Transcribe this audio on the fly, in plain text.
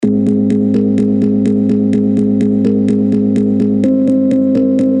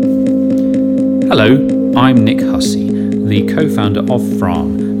Hello, I'm Nick Hussey, the co-founder of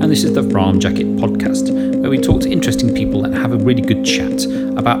Fram, and this is the Fram Jacket podcast, where we talk to interesting people and have a really good chat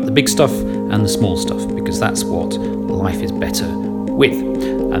about the big stuff and the small stuff, because that's what life is better with.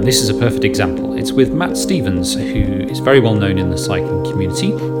 And this is a perfect example. It's with Matt Stevens, who is very well known in the cycling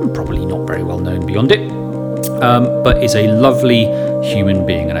community, and probably not very well known beyond it, but is a lovely human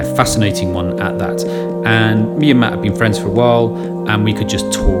being and a fascinating one at that. And me and Matt have been friends for a while, and we could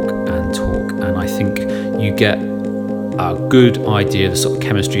just talk, and I think you get a good idea of the sort of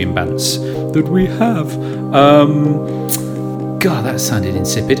chemistry and balance that we have. God, that sounded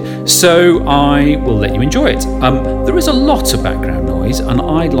insipid. So I will let you enjoy it. There is a lot of background noise, and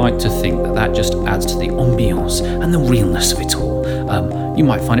I'd like to think that just adds to the ambience and the realness of it all. You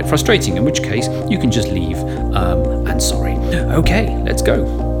might find it frustrating, in which case you can just leave. And sorry. Okay, let's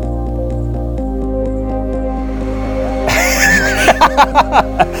go.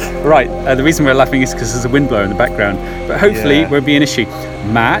 Right, the reason we're laughing is because there's a wind blower in the background, but hopefully it won't be an issue.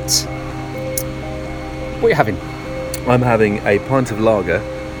 Matt, what are you having? I'm having a pint of lager,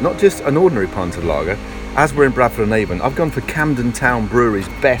 not just an ordinary pint of lager. As we're in Bradford-on-Avon, I've gone for Camden Town Brewery's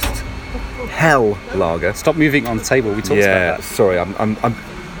best hell lager. Stop moving on the table. We talked about that. Sorry,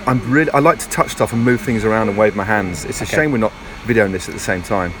 I'm really. I like to touch stuff and move things around and wave my hands. It's a shame we're not videoing this at the same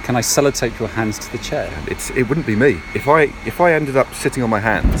time. Can I sellotape your hands to the chair? It wouldn't be me if I ended up sitting on my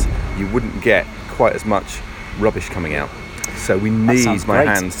hands. You wouldn't get quite as much rubbish coming out. So we need my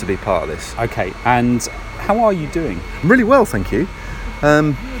hands to be part of this. Okay, and how are you doing? I'm really well, thank you.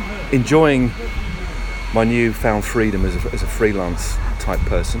 Enjoying my newfound freedom as a freelance type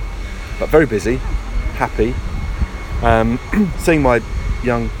person, but very busy, happy. Seeing my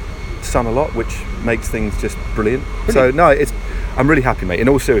young son a lot, which makes things just brilliant. So no, I'm really happy, mate. In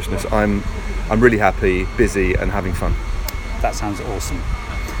all seriousness, I'm really happy, busy, and having fun. That sounds awesome.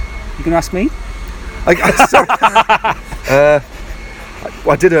 You gonna ask me? I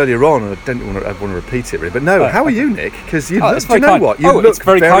did earlier on, and I want to repeat it really. But no, how are you, Nick? Because you look, do you know kind. what? You look it's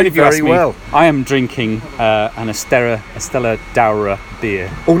very kind of you very asked me. Well. I am drinking an Estella Daurer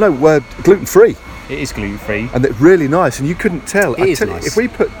beer. Oh no, we're gluten-free. It is gluten-free. And it's really nice, and you couldn't tell. It is nice.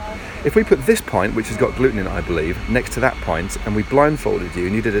 If we put this pint, which has got gluten in it, I believe, next to that pint, and we blindfolded you,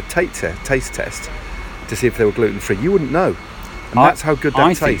 and you did a taste test to see if they were gluten-free, you wouldn't know. And that's how good that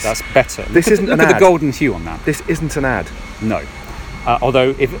tastes. I think that's better. This isn't an ad. Look at the golden hue on that. This isn't an ad. No.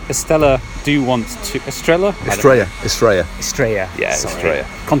 Although if Estrella do want to... Estrella? Estrella. Yeah, sorry. Estrella.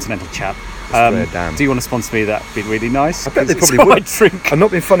 Continental chap. Damn. Do you want to sponsor me? That'd be really nice. I bet they probably would. I'm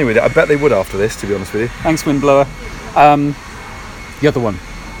not being funny with it. I bet they would after this, to be honest with you. Thanks, Windblower. The other one.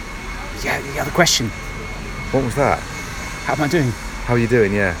 Yeah, the other question. What was that? How am I doing? How are you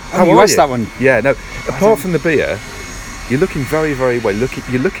doing? Yeah. How you asked that one. Yeah. No. Apart from the beer, you're looking very, very well.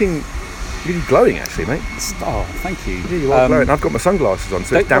 You're looking glowing, actually, mate. Oh, thank you. Yeah, you are glowing. I've got my sunglasses on,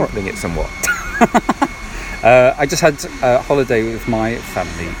 so it's dampening it somewhat. I just had a holiday with my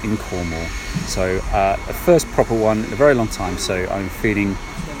family in Cornwall, so the first proper one in a very long time, so I'm feeling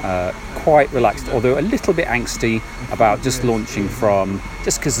quite relaxed, although a little bit angsty about just launching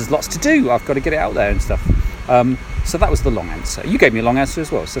just because there's lots to do. I've got to get it out there and stuff. So that was the long answer. You gave me a long answer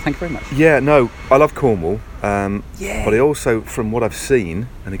as well, so thank you very much. Yeah, no, I love Cornwall, but I also, from what I've seen,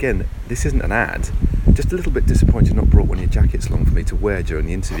 and again, this isn't an ad, just a little bit disappointed not brought one of your jackets along for me to wear during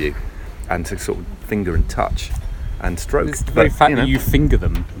the interview and to sort of finger and touch and stroke. It's the very fact that you finger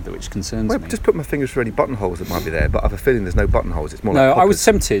them which concerns me. Just put my fingers through any buttonholes that might be there, but I have a feeling there's no buttonholes. It's more like poppers. I was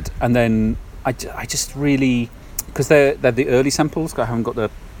tempted, and then I just really, because they're the early samples, I haven't got the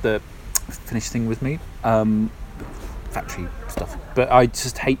finished thing with me, factory stuff, but I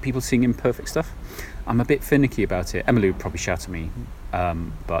just hate people seeing imperfect stuff. I'm a bit finicky about it. Emily would probably shout at me,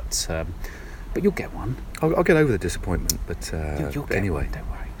 but you'll get one. I'll get over the disappointment, but anyway, one, don't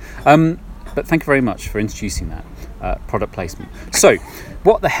worry. But thank you very much for introducing that product placement. So,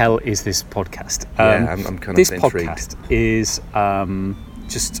 what the hell is this podcast? I'm kind of this intrigued. Podcast is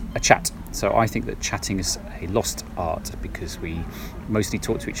just a chat. So I think that chatting is a lost art because we mostly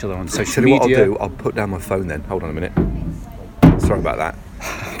talk to each other on social media. What I'll do, I'll put down my phone then. Hold on a minute. Sorry about that.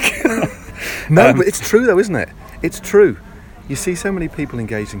 No, but it's true though, isn't it? It's true. You see so many people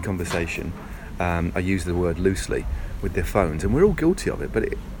engaged in conversation, I use the word loosely, with their phones, and we're all guilty of it, but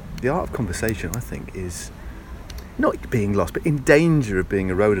the art of conversation, I think, is not being lost, but in danger of being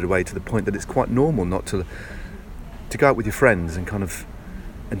eroded away to the point that it's quite normal not to go out with your friends and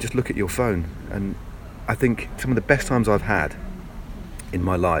and just look at your phone. And I think some of the best times I've had in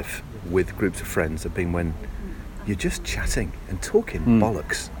my life with groups of friends have been when you're just chatting and talking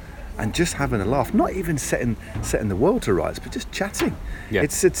bollocks and just having a laugh, not even setting the world to rights, but just chatting. Yeah.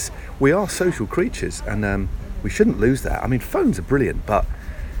 It's we are social creatures, and we shouldn't lose that. I mean, phones are brilliant, but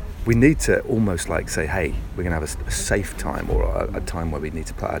we need to almost like say, hey, we're going to have a safe time, or a time where we need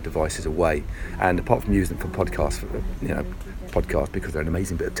to put our devices away. And apart from using them for podcasts, because they're an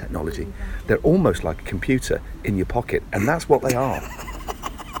amazing bit of technology, they're almost like a computer in your pocket, and that's what they are.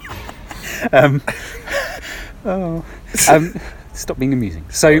 Stop being amusing.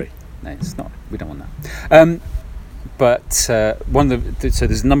 So, Sorry. no, it's not. We don't want that. But so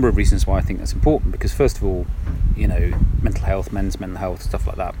there's a number of reasons why I think that's important. Because first of all, mental health, men's mental health, stuff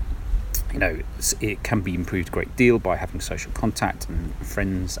like that. It can be improved a great deal by having social contact and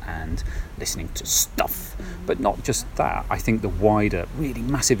friends and listening to stuff. But not just that. I think the wider, really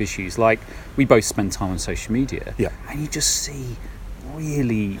massive issues, like we both spend time on social media, and you just see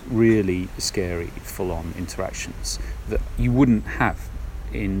really, really scary, full-on interactions that you wouldn't have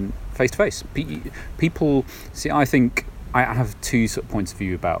in face-to-face. People see. I think I have two sort of points of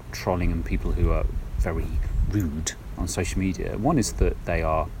view about trolling and people who are very rude on social media. One is that they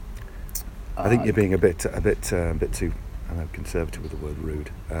are. I think you're being a bit too conservative with the word rude.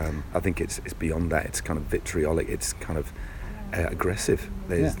 I think it's beyond that. It's kind of vitriolic. It's kind of aggressive.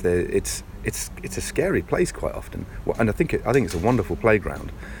 It's a scary place quite often. And I think it's a wonderful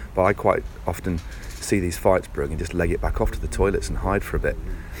playground, but I quite often see these fights brewing and just leg it back off to the toilets and hide for a bit,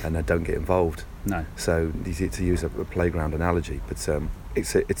 and I don't get involved. No. So easy to use a playground analogy, but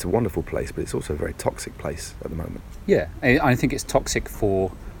it's a wonderful place, but it's also a very toxic place at the moment. Yeah, I think it's toxic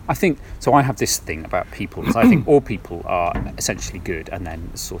for. I think so. I have this thing about people. I think all people are essentially good, and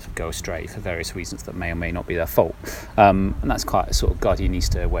then sort of go astray for various reasons that may or may not be their fault. And that's quite a sort of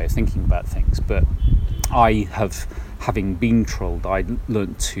Guardianista way of thinking about things. But having been trolled, I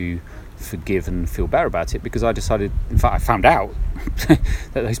learnt to forgive and feel better about it, because I decided, in fact I found out that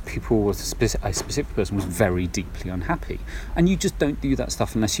those people, a specific person was very deeply unhappy, and you just don't do that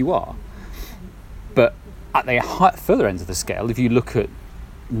stuff unless you are. But at the further end of the scale, if you look at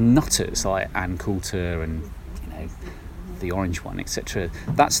nutters like Ann Coulter and the orange one, etc.,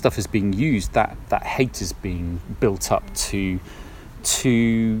 that stuff is being used, that hate is being built up to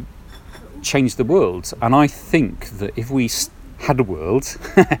change the world. And I think that if we had a world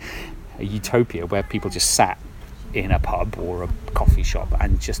a utopia where people just sat in a pub or a coffee shop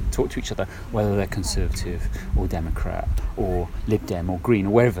and just talk to each other, whether they're Conservative or Democrat or Lib Dem or Green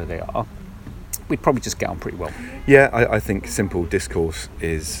or wherever they are, we'd probably just get on pretty well. Yeah, I think simple discourse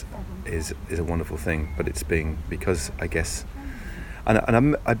is a wonderful thing, but it's because I guess,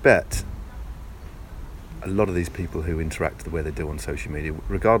 and I bet a lot of these people who interact the way they do on social media,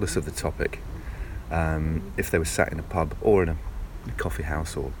 regardless of the topic, if they were sat in a pub or in a coffee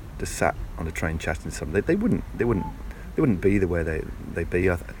house or just sat on a train chatting to someone, they wouldn't be the way they be.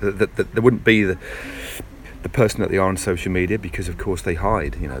 They wouldn't be the person that they are on social media, because of course they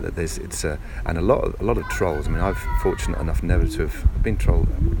hide. And a lot of trolls. I mean, I've fortunate enough never to have been trolled.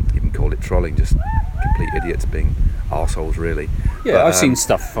 I wouldn't even call it trolling, just complete idiots being arseholes, really. Yeah, but I've seen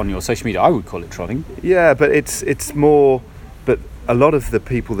stuff on your social media. I would call it trolling. Yeah, but it's more. But a lot of the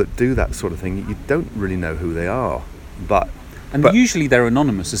people that do that sort of thing, you don't really know who they are. But usually they're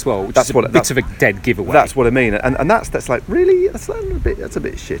anonymous as well, which is a bit of a dead giveaway. That's what I mean, and that's like, really, that's a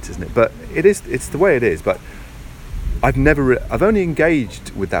bit shit, isn't it? But it's the way it is. But I've only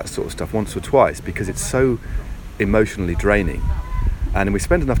engaged with that sort of stuff once or twice, because it's so emotionally draining, and we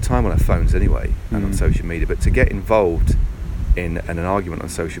spend enough time on our phones anyway and on social media. But to get involved in an argument on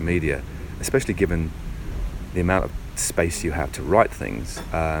social media, especially given the amount of space you have to write things,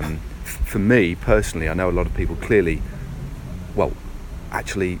 for me personally, I know a lot of people clearly,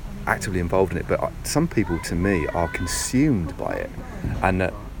 actually actively involved in it, but some people, to me, are consumed by it,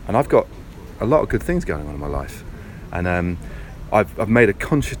 and I've got a lot of good things going on in my life, and I've made a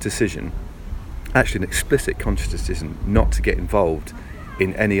conscious decision, actually an explicit conscious decision, not to get involved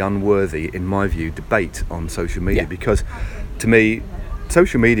in any unworthy, in my view, debate on social media, because to me,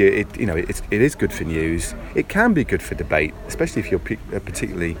 social media, it is good for news. It can be good for debate, especially if you're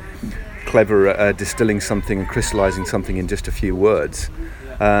particularly clever at distilling something and crystallising something in just a few words.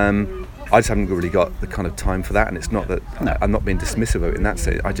 I just haven't really got the kind of time for that, and it's not that I'm not being dismissive of it in that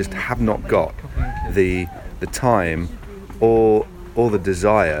sense. I just have not got the time or the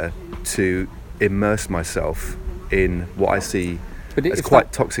desire to immerse myself in what I see as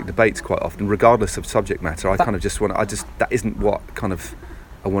quite toxic debates quite often, regardless of subject matter. That isn't what kind of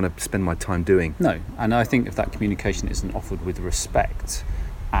I want to spend my time doing. No, and I think if that communication isn't offered with respect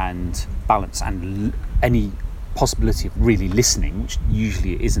and balance and any possibility of really listening, which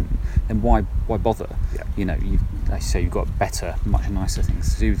usually it isn't, then why bother? Yeah. I say, you've got better, much nicer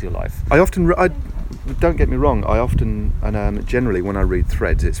things to do with your life. Don't get me wrong, I often, and generally when I read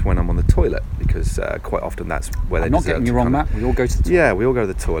threads, it's when I'm on the toilet, because quite often that's where they deserve to. I'm not getting you wrong, Matt. We all go to the toilet. Yeah, we all go to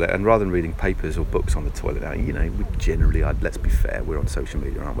the toilet, and rather than reading papers or books on the toilet, we generally, let's be fair, we're on social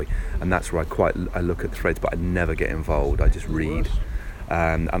media, aren't we? And that's where I look at threads, but I never get involved. I just read,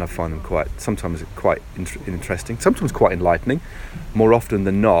 and I find them sometimes quite interesting, sometimes quite enlightening. More often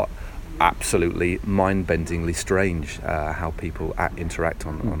than not, absolutely mind-bendingly strange how people interact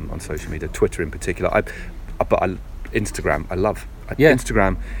on social media, Twitter in particular. Instagram, I love.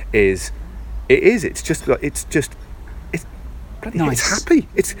 Instagram it's bloody nice. It's happy.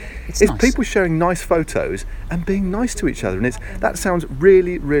 It's nice. People sharing nice photos and being nice to each other, and that sounds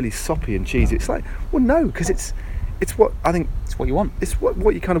really, really soppy and cheesy. It's like, well, no, because it's what I think. It's what you want. It's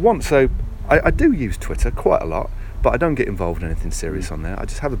what you kind of want. So I do use Twitter quite a lot. But I don't get involved in anything serious on there. I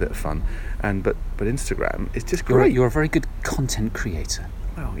just have a bit of fun, but Instagram is just great. You're a very good content creator.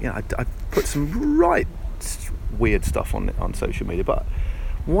 Well, yeah, I put some right weird stuff on social media, but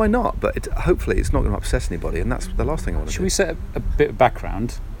why not? But hopefully it's not going to upset anybody, and that's the last thing I want to do. Should we set a bit of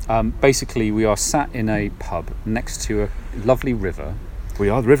background? Basically, we are sat in a pub next to a lovely river. We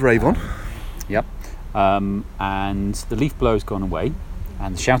are the River Avon. Yep. And the leaf blower's gone away.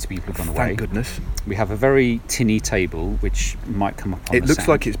 And the shouty people have gone away. Thank goodness. We have a very tinny table, which might come up on It the looks sound.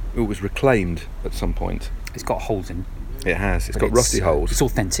 like it was reclaimed at some point. It's got holes in. It has. It's got rusty holes. It's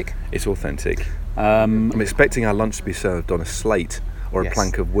authentic. It's authentic. I'm expecting our lunch to be served on a slate or a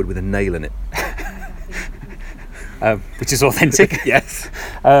plank of wood with a nail in it. Which is authentic. Yes.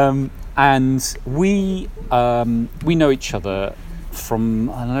 And we know each other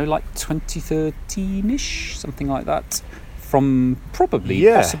from, I don't know, like 2013-ish, something like that. From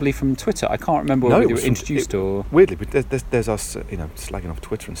possibly from Twitter. I can't remember whether you were introduced or... Weirdly, but there's us, slagging off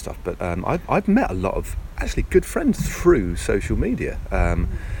Twitter and stuff, but I've met a lot of actually good friends through social media. And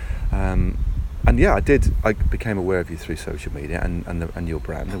yeah, I became aware of you through social media and your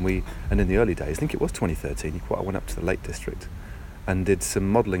brand, and in the early days, I think it was 2013, I went up to the Lake District and did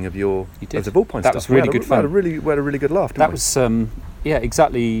some modelling of the ballpoint stuff. That was really good fun. We had a really good laugh, didn't we? That was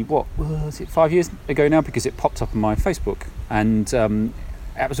exactly, what was it, 5 years ago now, because it popped up on my Facebook, and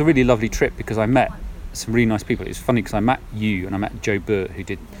it was a really lovely trip because I met some really nice people. It was funny because I met you and I met Joe Burt, who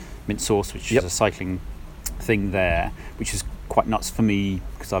did Mint Sauce, which is a cycling thing there, which is quite nuts for me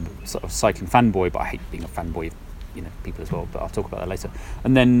because I'm sort of a cycling fanboy, but I hate being a fanboy of people as well, but I'll talk about that later.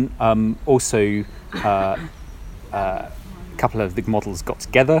 And then also a couple of the models got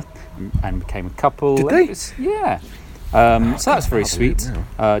together and became a couple. Did they? Yeah. So that's very sweet.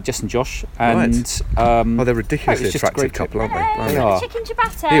 Jess and Josh. And they're ridiculously attractive couple, aren't they? They are. Chicken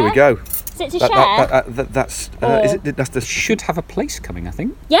ciabatta. Here we go. Is it to share? That's the should have a place coming, I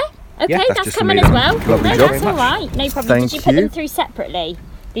think. Yeah. Okay, Yeah, that's coming as well. Lovely job. That's all right. No problem. Thank Did you put you. them through separately,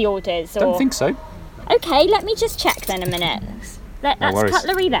 the orders? Don't think so. Okay, let me just check then a minute. That's worries.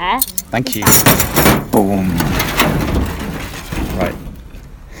 cutlery there. Thank you. boom. Right.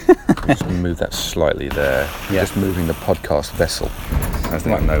 Just move that slightly there. Yeah. Just moving the podcast vessel, as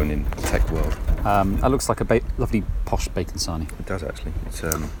they are known in the tech world. That looks like a lovely posh bacon sarnie. It does actually. It's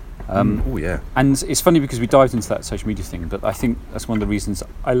oh yeah. And it's funny because we dived into that social media thing, but I think that's one of the reasons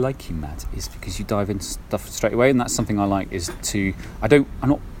I like you, Matt, is because you dive into stuff straight away, and that's something I like.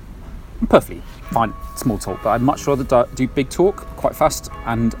 I'm perfectly fine small talk, but I'd much rather do big talk quite fast,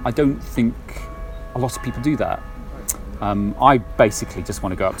 and I don't think a lot of people do that. I basically just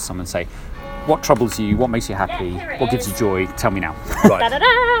want to go up to someone and say, what troubles you, what makes you happy, what gives you joy, tell me now. Right.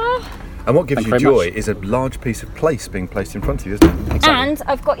 Da-da-da! And what gives Thank you you very joy is a large piece of plate being placed in front of you, isn't it? Exactly. And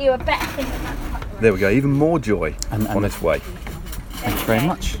I've got you a better thing than that. There we go, even more joy And on its way. Thank you very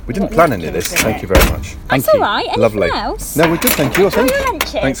much. We didn't plan any of this, thank you very much. Thank That's you. all right. Anything Lovely. else? No, we're good, thank you. I think. Enjoy your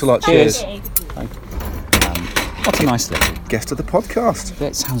lunches. Thanks a lot, Thank cheers. you. What a nice lady. Guest of the podcast.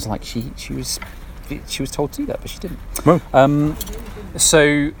 It sounds like she was told to do that, but she didn't. Well,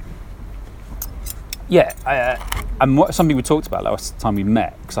 So, yeah, and something we talked about last time we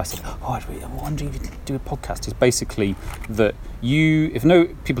met, because I said, I'm wondering if you could do a podcast, is basically that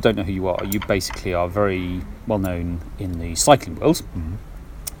people don't know who you are, you basically are very well known in the cycling world. Mm-hmm.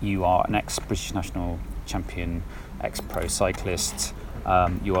 You are an ex-British national champion, ex-pro cyclist,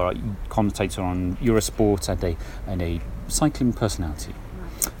 you are a commentator on Eurosport and a cycling personality.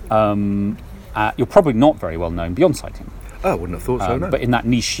 You're probably not very well known beyond cycling. I wouldn't have thought so, no. But in that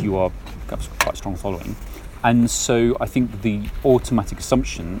niche, you are got quite a strong following. And so I think the automatic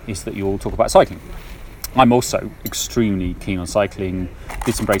assumption is that you all talk about cycling. I'm also extremely keen on cycling.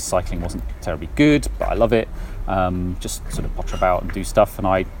 Did some race cycling, wasn't terribly good, but I love it. just sort of potter about and do stuff. And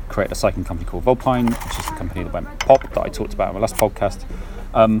I created a cycling company called Volpine, which is the company that went pop that I talked about in my last podcast.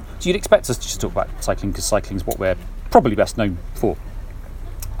 So you'd expect us to just talk about cycling because cycling is what we're probably best known for.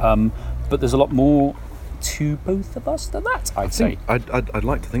 But there's a lot more to both of us than that, I'd say. I'd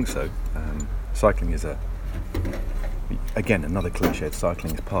like to think so. Cycling is again, another cliche.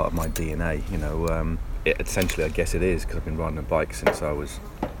 Cycling is part of my DNA. Essentially, I guess it is, because I've been riding a bike since I was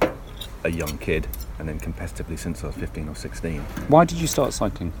a young kid, and then competitively since I was 15 or 16. Why did you start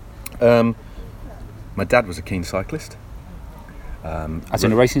cycling? My dad was a keen cyclist. As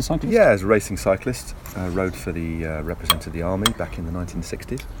in a racing cyclist? Yeah, as a racing cyclist. Rode for represented the army back in the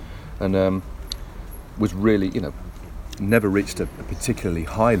 1960s, and was really, never reached a particularly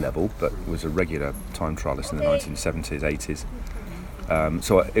high level, but was a regular time trialist in the 1970s, 80s.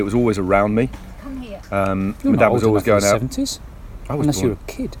 So it was always around me. My dad was always going out. 70s? Unless you were a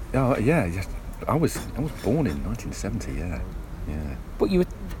kid. Oh yeah, I was born in 1970. Yeah. But you were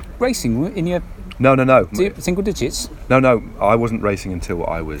racing in your No. single digits? No. I wasn't racing until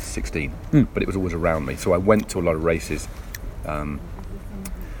I was 16, but it was always around me. So I went to a lot of races.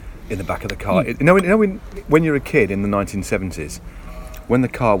 In the back of the car. When you're a kid in the 1970s, when the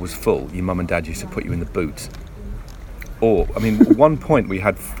car was full, your mum and dad used to put you in the boot. At one point we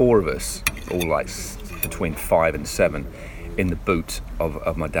had 4 of us, all like between 5 and 7, in the boot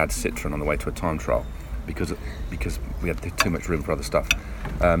of my dad's Citroen on the way to a time trial, because we had too much room for other stuff.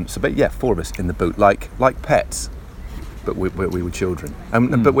 4 of us in the boot, like pets, but we were children.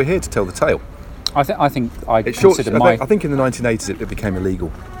 But we're here to tell the tale. I think I think in the 1980s it became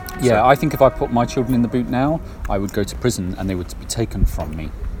illegal. Yeah, So, I think if I put my children in the boot now, I would go to prison and they would be taken from me.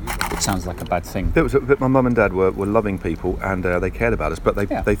 It sounds like a bad thing. But my mum and dad were loving people, and they cared about us. But they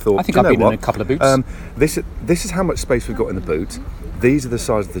thought, I think I've been in a couple of boots. This is how much space we've got in the boot. These are the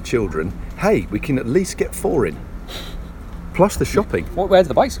size of the children. Hey, we can at least get 4 in. Plus the shopping. Where do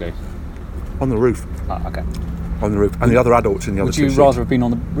the bikes go? On the roof. Oh, okay. On the roof, and the other adults in the other. Would you rather have been on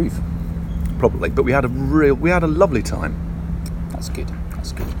the roof? Probably, but we had a lovely time. That's good.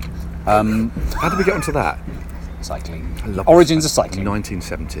 How did we get onto that? Cycling. Origins of cycling.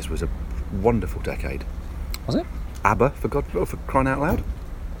 1970s was a wonderful decade. Was it? ABBA, for crying out loud.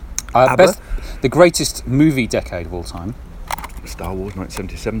 ABBA. The greatest movie decade of all time. Star Wars,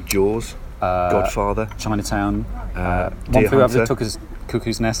 1977. Jaws. Godfather. Chinatown. Deer One Flew Over the Hunter.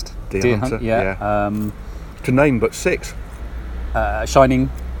 Cuckoo's Nest. Deer Hunter. Yeah. To name but 6.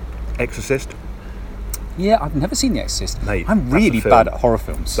 Shining. Exorcist. Yeah, I've never seen The Exorcist. Mate, I'm really bad at horror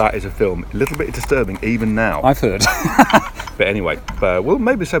films. That is a film. A little bit disturbing even now. I've heard. But anyway, we'll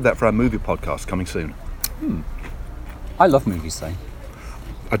maybe save that for our movie podcast coming soon. I love movies though.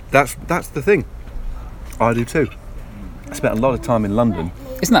 That's the thing. I do too. I spent a lot of time in London.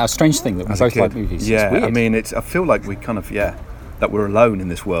 Isn't that a strange thing that we both like movies? Yeah, it's weird. I feel like we kind of, that we're alone in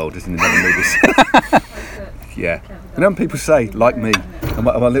this world, isn't it, in other movies? Yeah. And then people say, like me, and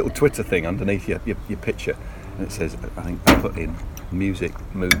my little Twitter thing underneath your picture, and it says, I think I put in music,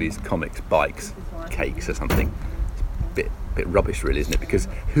 movies, comics, bikes, cakes or something. It's a bit rubbish really, isn't it? Because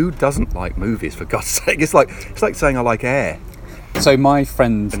who doesn't like movies, for God's sake? It's like saying I like air. So my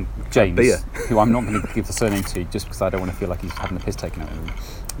friend and James, beer. who I'm not going to give the surname to just because I don't want to feel like he's having the piss taken out of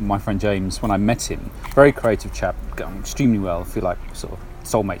him. My friend James, when I met him, very creative chap, got on extremely well, I feel like sort of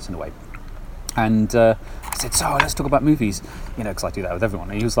soulmates in a way. And I said, so let's talk about movies, because I do that with everyone.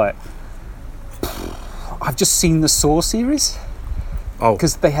 And he was like, I've just seen the Saw series. Oh.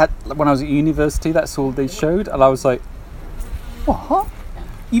 Because they had, when I was at university, that's all they showed. And I was like, what?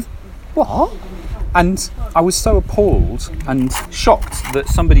 What? And I was so appalled and shocked that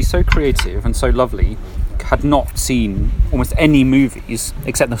somebody so creative and so lovely had not seen almost any movies,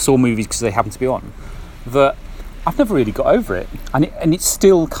 except the Saw movies because they happen to be on, that I've never really got over it. And it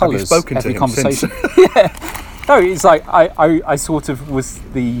still colours every conversation. Yeah. No, it's like I sort of was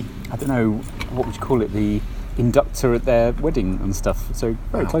the, I don't know, what would you call it, the inductor at their wedding and stuff, so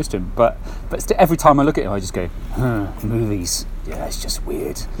very close to him. But every time I look at him, I just go, movies. Yeah, it's just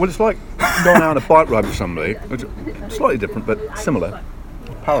weird. Well, it's like going out on a bike ride with somebody. It's slightly different, but similar,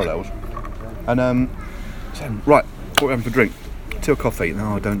 parallels. And saying, right, what are we having for drink? Tea or coffee?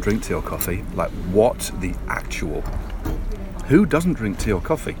 No, I don't drink tea or coffee. Like, what the actual? Who doesn't drink tea or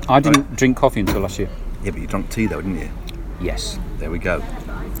coffee? I didn't drink coffee until last year. Yeah, but you drank tea though, didn't you? Yes. There we go.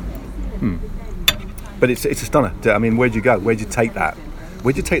 But it's a stunner. I mean, where'd you go? Where'd you take that?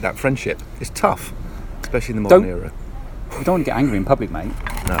 Where'd you take that friendship? It's tough, especially in the modern era. You don't want to get angry in public, mate.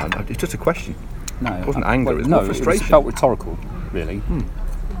 No, it's just a question. No, it wasn't anger. It was more frustration. It felt rhetorical, really.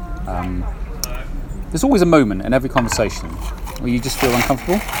 There's always a moment in every conversation where you just feel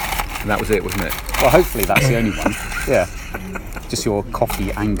uncomfortable, And that was it, wasn't it? Well, hopefully that's the only one. Yeah. Just your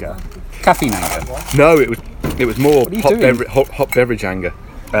coffee anger. Caffeine anger. No, it was more What are you doing? hot beverage anger.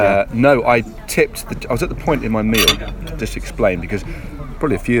 No, I tipped. I was at the point in my meal, just to explain, because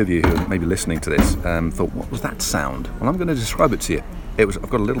probably a few of you who are maybe listening to this thought, what was that sound? Well, I'm going to describe it to you. I've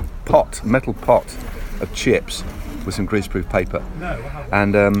got a little metal pot of chips with some greaseproof paper,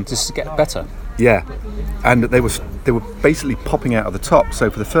 and Just to get better. yeah, and they were basically popping out of the top. So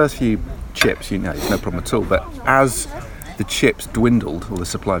for the first few chips, it's no problem at all. But as the chips dwindled, or the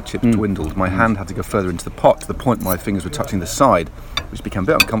supply of chips dwindled, my hand had to go further into the pot to the point my fingers were touching the side, which became a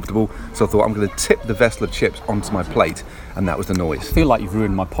bit uncomfortable. So I thought, I'm going to tip the vessel of chips onto my plate, and that was the noise. I feel like you've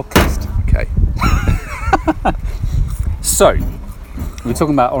ruined my podcast. Okay. So, we're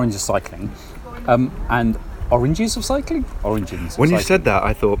talking about oranges cycling, and oranges of cycling? Origins. When you said that,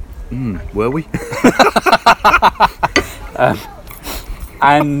 I thought, were we?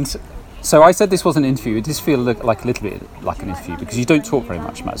 And so I said this was an interview. It does feel like a little bit like an interview because you don't talk very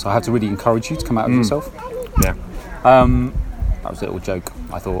much, Matt. So I have to really encourage you to come out of yourself. Yeah. That was a little joke,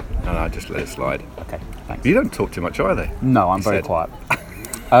 I thought. And I just let it slide. Okay, thanks. You don't talk too much either. No, I'm very quiet.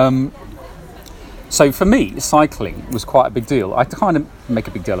 So for me, cycling was quite a big deal. I kind of make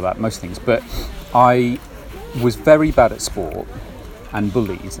a big deal about most things, but I was very bad at sport and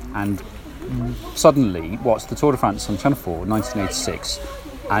bullied, and suddenly watched the Tour de France on Channel 4 in 1986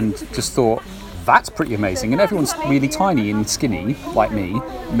 and just thought, that's pretty amazing, and everyone's really tiny and skinny like me,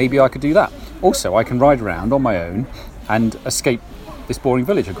 maybe I could do that. Also, I can ride around on my own and escape this boring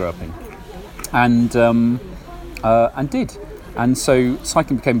village I grew up in, and did. And so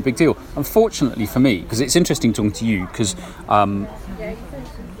cycling became a big deal. Unfortunately for me, because it's interesting talking to you, because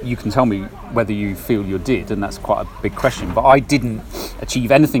you can tell me whether you feel you did, and that's quite a big question, but I didn't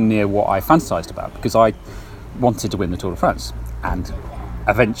achieve anything near what I fantasised about, because I wanted to win the Tour de France and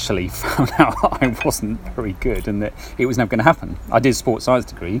eventually found out I wasn't very good and that it was never going to happen. I did a sports science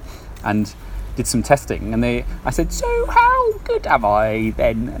degree and did some testing, and I said, so how good am I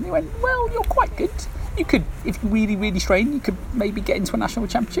then? And they went, well, you're quite good. You could, if you really, really strain, you could maybe get into a national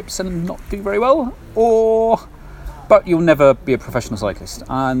championships and not do very well, but you'll never be a professional cyclist.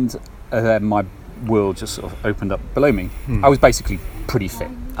 And then my world just sort of opened up below me. I was basically pretty fit,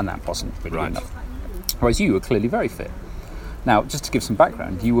 and that wasn't really good enough. Whereas you were clearly very fit. Now, just to give some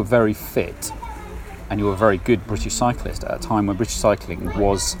background, you were very fit, and you were a very good British cyclist at a time when British cycling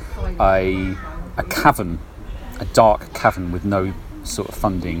was a cavern, a dark cavern with no sort of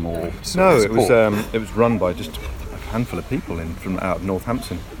funding or support. It was run by just a handful of people from out of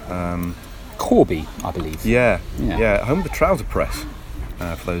Northampton. Corby, I believe. Yeah, home of the Trouser Press,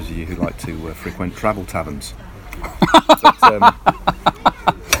 for those of you who like to frequent travel taverns.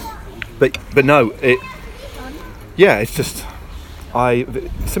 But no, it's just I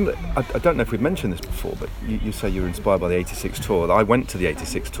don't know if we've mentioned this before, but you say you were inspired by the 86 Tour. I went to the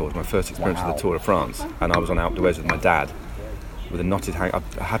 86 Tour, it was my first experience of the Tour de France, and I was on Alpe d'Huez with my dad with a knotted hang.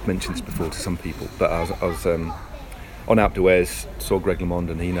 I had mentioned this before to some people, but I was on Alpe d'Huez, saw Greg LeMond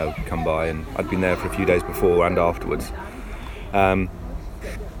and Hino come by, and I'd been there for a few days before and afterwards. And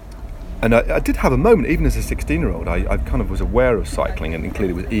I did have a moment, even as a 16-year-old, I kind of was aware of cycling and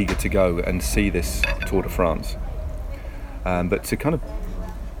clearly was eager to go and see this Tour de France. But to kind of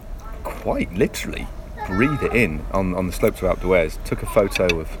quite literally breathe it in on the slopes of Alpe d'Huez, took a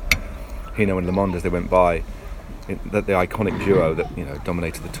photo of Hino and LeMond as they went by, the iconic duo that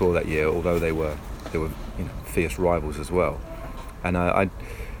dominated the Tour that year, although they were fierce rivals as well. And a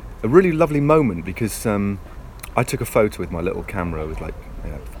really lovely moment because I took a photo with my little camera with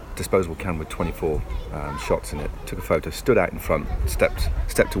disposable camera with 24 shots in it. Took a photo, stood out in front,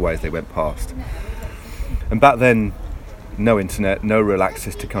 stepped away as they went past. And back then, no internet, no real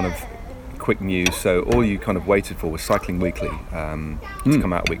access to kind of quick news, so all you kind of waited for was Cycling Weekly to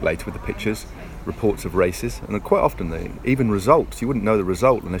come out a week later with the pictures, reports of races, and quite often even results. You wouldn't know the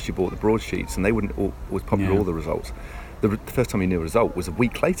result unless you bought the broadsheets, and they wouldn't always publish all the results. The first time you knew a result was a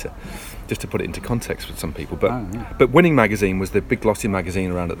week later, just to put it into context with some people. But Winning Magazine was the big glossy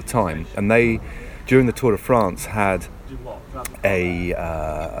magazine around at the time, and they, during the Tour de France, had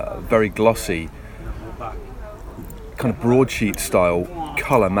a very glossy kind of broadsheet style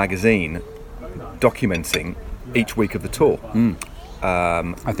colour magazine documenting each week of the tour.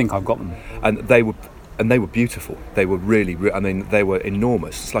 I think I've got them. And they were beautiful. They were really, they were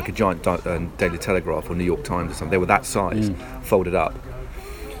enormous. It's like a giant Daily Telegraph or New York Times or something. They were that size, folded up.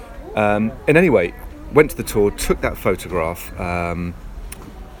 And anyway, went to the tour, took that photograph,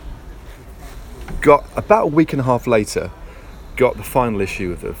 got about a week and a half later, got the final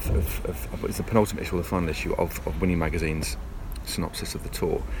issue of it's the penultimate issue or the final issue of Winning Magazine's synopsis of the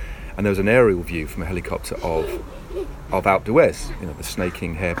tour, and there was an aerial view from a helicopter of outdoors, the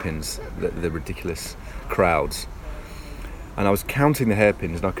snaking hairpins, the ridiculous crowds. And I was counting the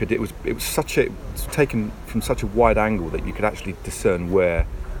hairpins, and it was taken from such a wide angle that you could actually discern where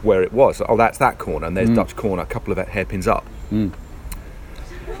it was. Oh, that's that corner, and there's Dutch corner, a couple of hairpins up.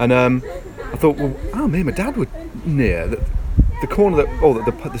 And I thought, well, me and my dad were near the corner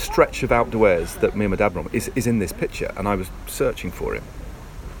the stretch of outdoors that me and my dad were on is in this picture, and I was searching for it,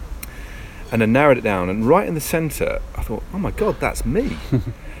 and then narrowed it down, and right in the centre, I thought, oh my God, that's me.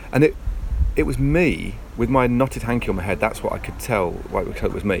 And it was me with my knotted hanky on my head. That's what I could tell.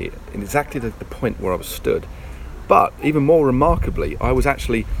 It was me in exactly the point where I was stood. But even more remarkably, I was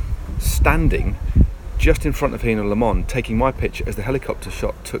actually standing just in front of Hina Le Monde, taking my picture as the helicopter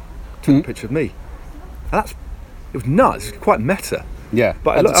shot took a picture of me. And it was nuts. It was quite meta. Yeah.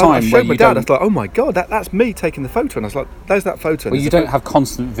 But I showed my dad. I was like, oh my God, that's me taking the photo. And I was like, there's that photo. Well, you don't have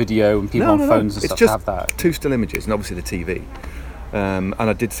constant video and people on phones and it's stuff just have that. Two still images, and obviously the TV. And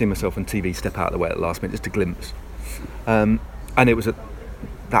I did see myself on TV step out of the way at the last minute, just a glimpse. And it was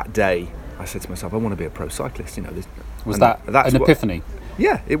that day I said to myself, I want to be a pro cyclist. Was that an epiphany?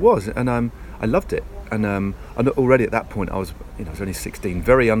 Yeah, it was, and I loved it. And already at that point, I was only 16,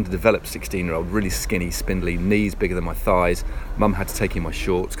 very underdeveloped 16-year-old, really skinny, spindly, knees bigger than my thighs. Mum had to take in my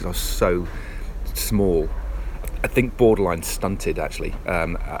shorts because I was so small. I think borderline stunted, actually.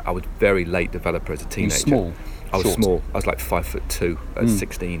 I was very late developer as a teenager. You small? I was Short. Small. I was like 5'2" at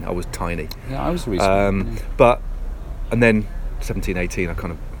 16. I was tiny. Yeah, I was really small. And then 17, 18, I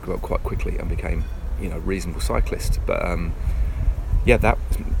kind of grew up quite quickly and became, a reasonable cyclist. But that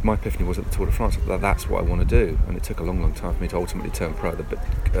my epiphany was at the Tour de France. That's what I want to do, and it took a long, long time for me to ultimately turn pro at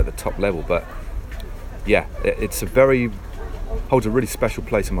the top level. But yeah, it's holds a really special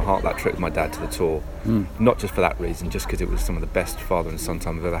place in my heart, that trip with my dad to the Tour. Not just for that reason, just because it was some of the best father and son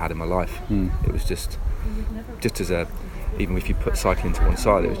time I've ever had in my life. It was just as even if you put cycling to one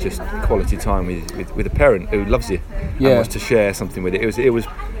side, it was just quality time with a parent who loves you and wants to share something with it.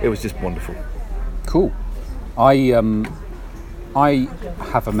 It was just wonderful. Cool. I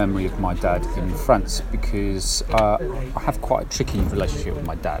have a memory of my dad in France because I have quite a tricky relationship with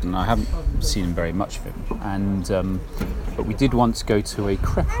my dad, and I haven't seen him very much of him. And but we did once go to a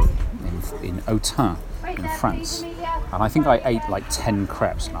crêpe room in Autun in France, and I think I ate like 10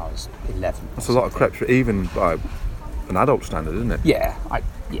 crepes when I was 11. That's a lot of crepes, even by an adult standard, isn't it? Yeah,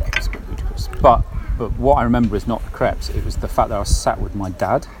 it's a bit ludicrous. But what I remember is not the crepes. It was the fact that I was sat with my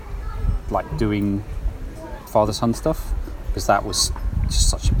dad, like doing father-son stuff, because that was just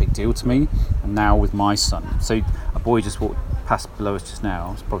such a big deal to me. And now with my son, so a boy just walked past below us just now.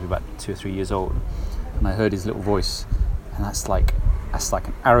 I was probably about 2 or 3 years old, and I heard his little voice, and that's like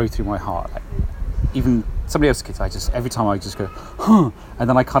an arrow through my heart. Like, even somebody else's kids, every time I just go, huh, and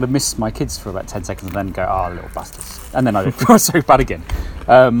then I kind of miss my kids for about 10 seconds, and then go, oh, little bastards, and then I feel so bad again.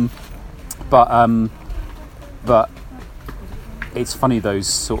 But it's funny, those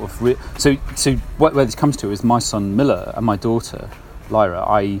sort of so where this comes to is my son Miller and my daughter Lyra.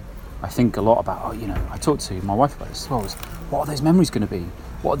 I think a lot about, I talk to my wife about this as well. What are those memories going to be?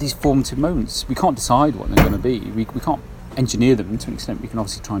 What are these formative moments? We can't decide what they're going to be. We can't engineer them to an extent. We can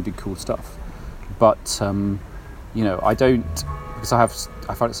obviously try and do cool stuff, but I don't, because I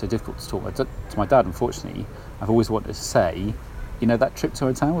find it so difficult to talk to my dad. Unfortunately, I've always wanted to say, that trip to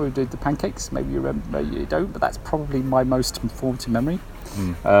Otown where we did the pancakes, maybe you remember, maybe you don't, but that's probably my most formative memory.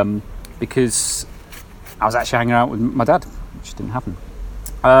 Because I was actually hanging out with my dad, which didn't happen.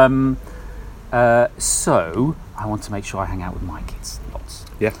 So I want to make sure I hang out with my kids lots.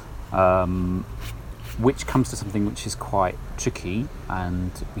 Yeah. Which comes to something which is quite tricky,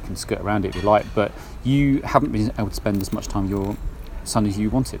 and we can skirt around it if you like, but you haven't been able to spend as much time with your son as you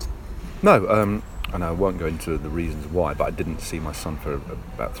wanted. No, and I won't go into the reasons why, but I didn't see my son for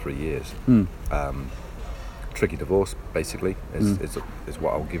about 3 years. Tricky divorce, basically, is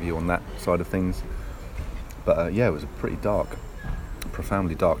what I'll give you on that side of things. But it was a pretty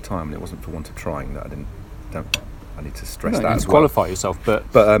profoundly dark time, and it wasn't for want of trying that I need to stress that. You as qualify well. yourself,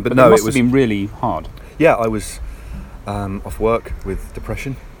 but no, it must have been really hard. Yeah, I was off work with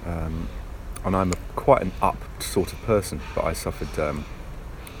depression, and I'm quite an up sort of person, but I suffered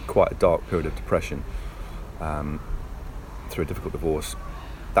quite a dark period of depression through a difficult divorce.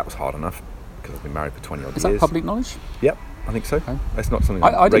 That was hard enough because I've been married for 20 odd years. Is that public knowledge? Yep, I think so. Okay. It's not something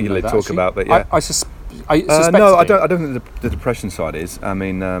I regularly talk about, but yeah. I suspect. No, I don't think the depression side is. I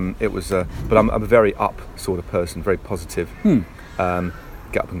mean, it was, but I'm a very up sort of person, very positive,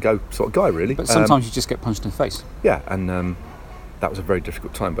 get up and go sort of guy, really. But sometimes you just get punched in the face. Yeah, and that was a very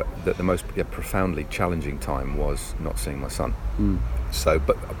difficult time, but the most profoundly challenging time was not seeing my son. So,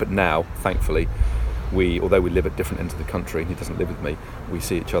 but now, thankfully, although we live at different ends of the country, and he doesn't live with me, we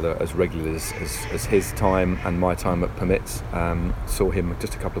see each other as regularly as his time and my time permits. Saw him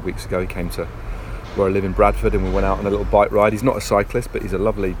just a couple of weeks ago. He came to where I live in Bradford, and we went out on a little bike ride. He's not a cyclist, but he's a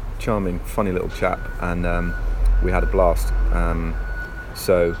lovely, charming, funny little chap, and we had a blast.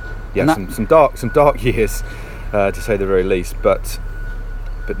 So yeah, some dark years, to say the very least. But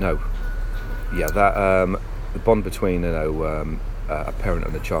no, yeah, that the bond between a parent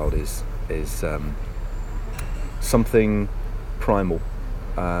and a child is something primal,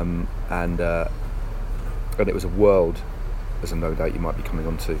 and it was a world, as I no doubt you might be coming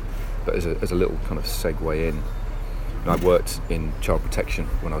onto, but as a little kind of segue in. And I worked in child protection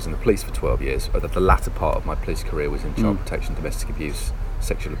when I was in the police for 12 years. The latter part of my police career was in child protection, domestic abuse,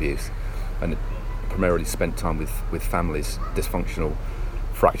 sexual abuse, and primarily spent time with families, dysfunctional,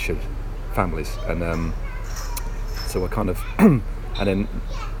 fractured families, and so I kind of and then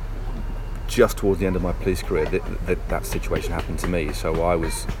just towards the end of my police career that situation happened to me, so I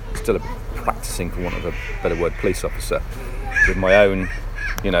was still a practicing, for want of a better word, police officer, with my own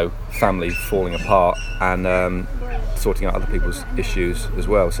family falling apart, and sorting out other people's issues as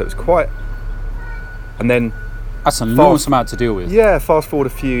well. So it was quite, and then that's an enormous amount to deal with. Yeah, fast forward a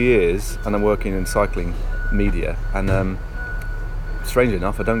few years, and I'm working in cycling media, and strangely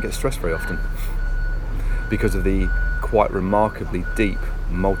enough, I don't get stressed very often because of the quite remarkably deep,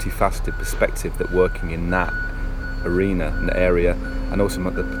 multifaceted perspective that working in that arena and area, and also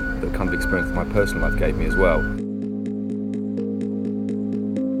the kind of experience that my personal life gave me as well.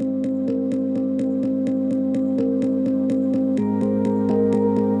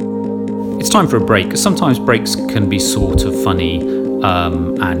 It's time for a break. Sometimes breaks can be sort of funny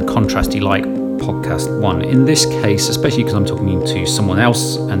and contrasty, like podcast one. In this case, especially because I'm talking to someone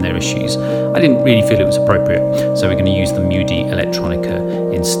else and their issues, I didn't really feel it was appropriate, so we're going to use the Moody Electronica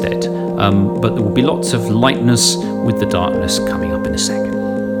instead. But there will be lots of lightness with the darkness coming up in a second.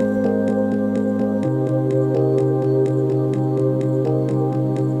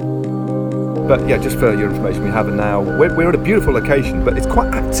 But yeah, just for your information, we have it now. We're at a beautiful location, but it's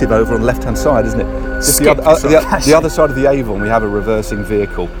quite active over on the left-hand side, isn't it? Just the other side of the Avon, we have a reversing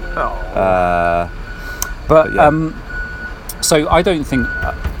vehicle. So I don't think.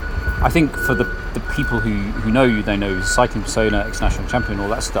 I think for the people who know you, they know cycling persona, ex-national champion, all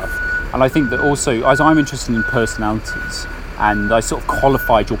that stuff. And I think that also, as I'm interested in personalities, and I sort of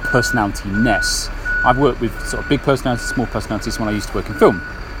qualified your personality-ness. I've worked with sort of big personalities, small personalities when I used to work in film.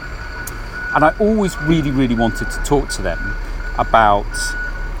 And I always really, really wanted to talk to them about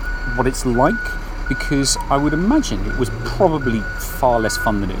what it's like, because I would imagine it was probably far less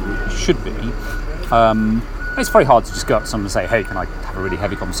fun than it should be. It's very hard to just go up to someone and say, hey, can I have a really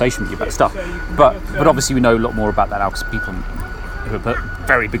heavy conversation with you about stuff? But obviously we know a lot more about that now, because people who are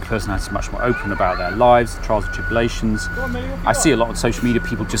very big personalities are much more open about their lives, trials and tribulations. I see a lot on social media,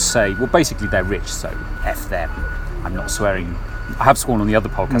 people just say, well, basically they're rich, so F them. I'm not swearing. I have sworn on the other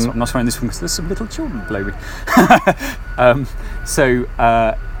podcast, but I'm not swearing this one because there's some little children below me.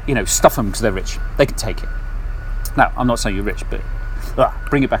 Stuff them because they're rich. They can take it. Now, I'm not saying you're rich, but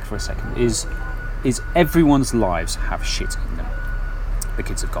bring it back for a second. Is everyone's lives have shit in them? The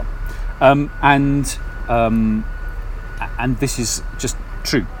kids have gone, and this is just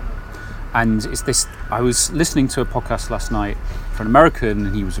true. And it's this. I was listening to a podcast last night for an American,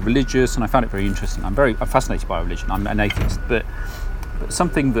 and he was religious, and I found it very interesting. I'm fascinated by religion. I'm an atheist, but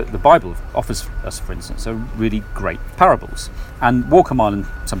something that the Bible offers us, for instance, are really great parables. And walk a mile in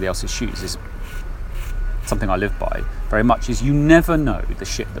somebody else's shoes is something I live by very much. Is you never know the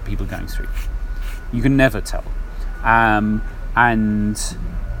shit that people are going through. You can never tell. And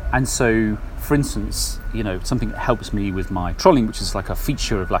so, for instance, something that helps me with my trolling, which is like a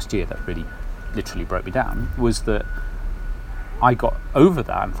feature of last year that really literally broke me down, was that I got over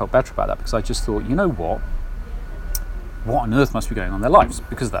that and felt better about that, because I just thought, you know what on earth must be going on in their lives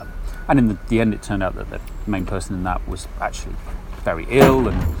because of that. And in the end, it turned out that the main person in that was actually very ill,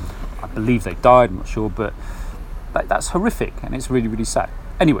 and I believe they died, I'm not sure, but that's horrific, and it's really, really sad.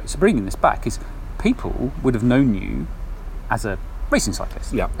 Anyway, so bringing this back is, people would have known you as a racing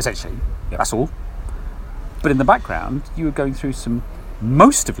cyclist, essentially. That's all. But in the background, you were going through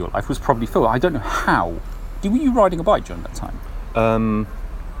most of your life was probably Phil. I don't know how. Were you riding a bike during that time?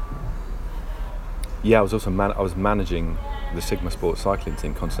 Yeah, I was also I was managing the Sigma Sports cycling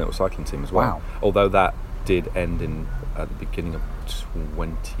team, Continental cycling team as well. Wow. Although that did end at the beginning of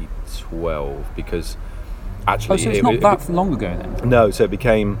 2012, because actually... so it's not that long ago then? No, so it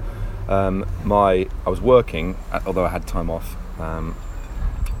became I was working, although I had time off and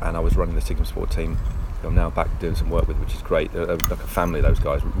I was running the Sigma Sport team. I'm now back doing some work with, which is great. They're like a family, those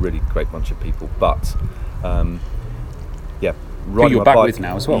guys, really great bunch of people. But riding you're my back bike with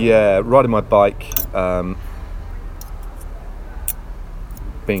now as well. Yeah, riding my bike.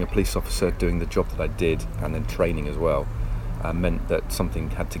 Being a police officer, doing the job that I did, and then training as well, meant that something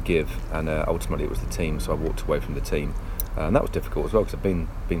had to give, and ultimately it was the team. So I walked away from the team, and that was difficult as well because I've been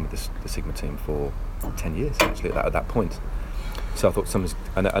with the Sigma team for 10 years actually at that point. So I thought something's,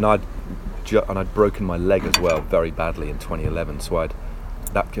 and I'd broken my leg as well very badly in 2011. So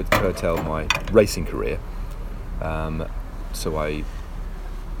that could curtail my racing career. So I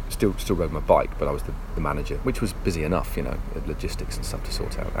still rode my bike, but I was the manager, which was busy enough, logistics and stuff to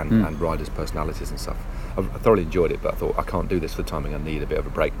sort out, and riders' personalities and stuff. I thoroughly enjoyed it, but I thought I can't do this for the timing. I need a bit of a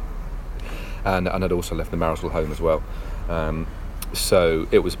break. And I'd also left the marital home as well. So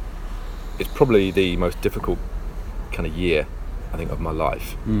it's probably the most difficult kind of year, I think, of my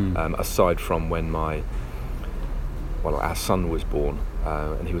life. Aside from when our son was born,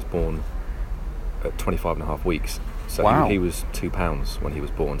 and he was born at 25 and a half weeks. So wow. he was 2 pounds when he was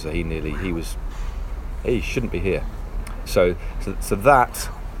born. So he shouldn't be here. So that,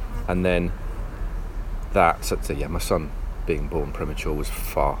 and then that. So my son being born premature was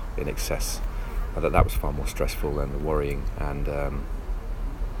far in excess. That was far more stressful and worrying and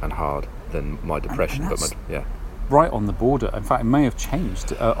hard than my depression. Right on the border. In fact, it may have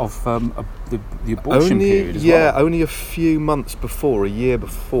changed of the abortion period as well. Yeah, only a few months before, a year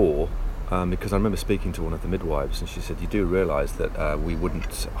before. Because I remember speaking to one of the midwives, and she said, "You do realise that we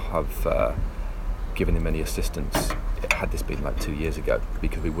wouldn't have given him any assistance had this been like 2 years ago,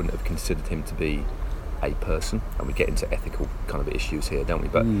 because we wouldn't have considered him to be a person." And we get into ethical kind of issues here, don't we?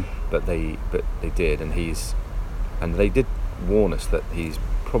 But they did, and they did warn us that he's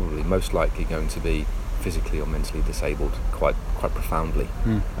probably most likely going to be physically or mentally disabled quite profoundly.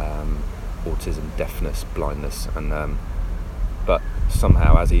 Autism, deafness, blindness, and but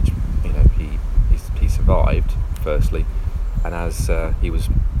somehow as he survived firstly, and as he was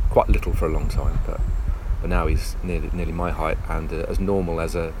quite little for a long time, but now he's nearly my height and as normal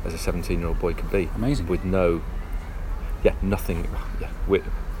as a 17-year-old boy could be. Amazing. With nothing.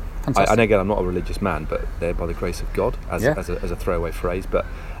 Fantastic. And again, I'm not a religious man, but they're by the grace of God, as a throwaway phrase. But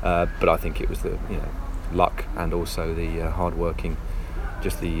I think it was the luck, and also the hard-working,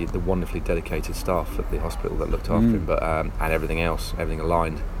 just the wonderfully dedicated staff at the hospital that looked after him, but and everything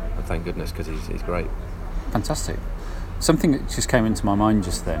aligned, and thank goodness, because he's great. Fantastic. Something that just came into my mind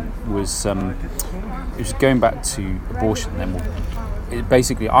just then was it was going back to abortion. Then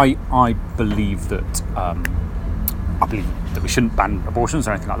basically, I believe that we shouldn't ban abortions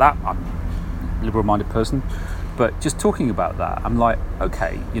or anything like that. I'm a liberal-minded person, but just talking about that, I'm like,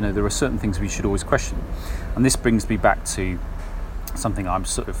 okay, there are certain things we should always question, and this brings me back to something I'm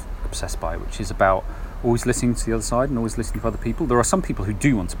sort of obsessed by, which is about always listening to the other side and always listening to other people. There are some people who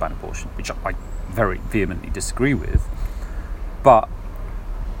do want to ban abortion, which I very vehemently disagree with, but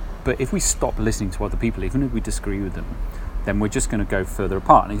if we stop listening to other people, even if we disagree with them, then we're just going to go further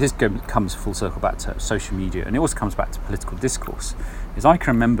apart. And this comes full circle back to social media, and it also comes back to political discourse. Is I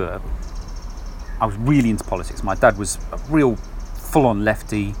can remember I was really into politics. My dad was a real full-on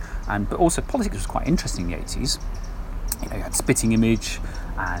lefty, but also politics was quite interesting in the 80s. You had Spitting Image,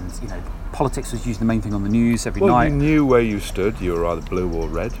 and politics was usually the main thing on the news every night. You knew where you stood. You were either blue or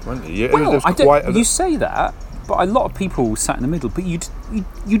red, weren't you? You say that, but a lot of people sat in the middle. But you'd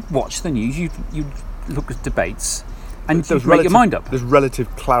watch the news, you'd look at debates, and you'd make your mind up. There's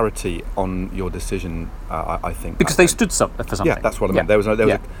relative clarity on your decision, I think, because they stood for something. Yeah, that's what I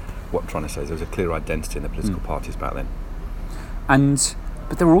meant. What I'm trying to say is there was a clear identity in the political parties back then.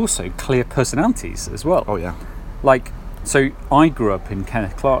 But there were also clear personalities as well. Oh yeah. So I grew up in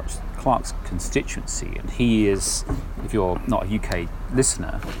Kenneth Clark's constituency, and he is, if you're not a UK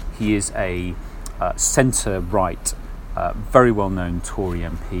listener, he is a centre-right, very well-known Tory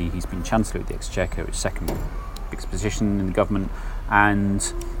MP. He's been Chancellor of the Exchequer, his second biggest position in the government. And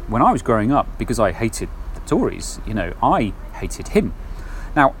when I was growing up, because I hated the Tories, I hated him.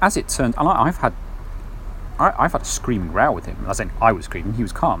 Now, as it turned, and I've had a screaming row with him. As in, I was screaming, he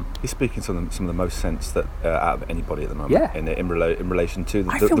was calm. He's speaking some of the most sense that out of anybody at the moment. Yeah. In relation to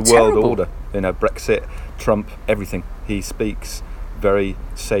the world terrible. order, Brexit, Trump, everything. He speaks very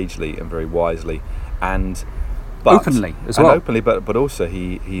sagely and very wisely, but openly as well. Openly, but also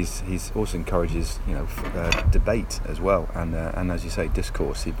he's also encourages debate as well, and as you say,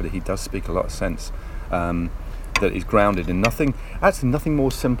 discourse. But he does speak a lot of sense. That is grounded in nothing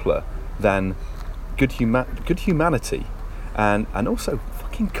more simpler than good humanity, and also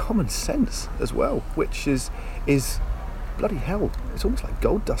fucking common sense as well, which is bloody hell, it's almost like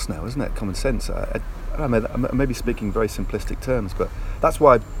gold dust now, isn't it? Common sense. I may be speaking very simplistic terms, but that's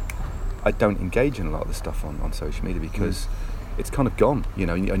why I don't engage in a lot of the stuff on social media, because it's kind of gone,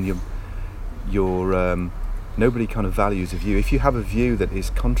 and you're nobody kind of values a view. If you have a view that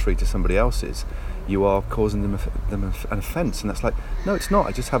is contrary to somebody else's, you are causing them an offence, and that's like, no, it's not.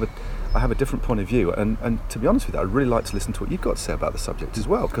 I have a different point of view, and to be honest with you, I'd really like to listen to what you've got to say about the subject as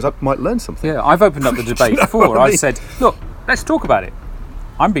well, because I might learn something. Yeah, I've opened up the debate before. I said, look, let's talk about it.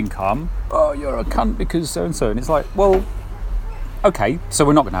 I'm being calm. Oh, you're a cunt because so and so, and it's like, well, okay, so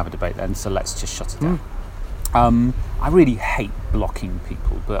we're not going to have a debate then, so let's just shut it down. I really hate blocking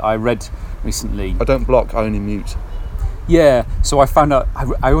people, but I read recently... I don't block, I only mute. Yeah, so I found out, I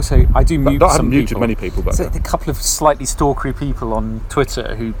do mute some people. I haven't muted many people, but... So a couple of slightly stalkery people on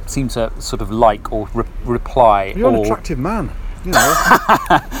Twitter who seem to sort of like or reply. You're an attractive man, you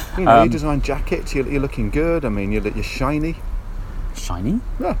design jackets, you're looking good, I mean, you're shiny. Shiny?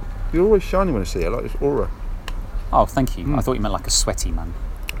 Yeah, you're always shiny when I see you, like this aura. Oh, thank you. I thought you meant like a sweaty man.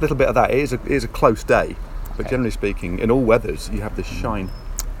 A little bit of that. It is a close day, but generally speaking, in all weathers, you have this shine.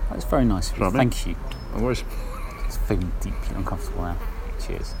 That's very nice of you. Thank you. No worries. It's feeling deeply uncomfortable now.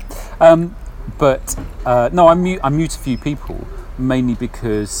 Cheers. No, I mute a few people, mainly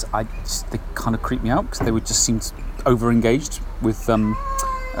because they kind of creep me out, because they would just seem over-engaged with, like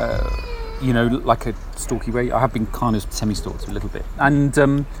a stalky way. I have been kind of semi-stalked a little bit. And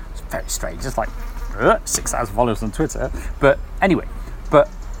it's very strange. It's like 6,000 followers on Twitter. But anyway, but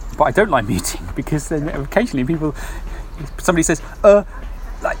I don't like muting, because then occasionally somebody says,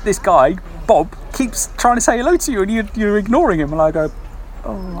 like this guy, Bob, keeps trying to say hello to you and you're ignoring him. And I go,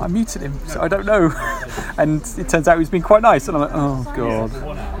 oh, I muted him, so I don't know. And it turns out he's been quite nice. And I'm like, oh, God.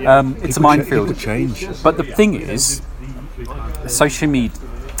 It's a minefield. People change. But the thing is, social media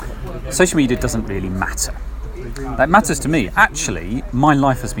doesn't really matter. That matters to me. Actually, my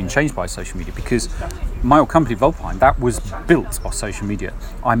life has been changed by social media, because my old company, Volpine, that was built off social media.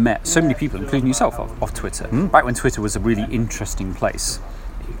 I met so many people, including yourself, off Twitter. Back when Twitter was a really interesting place.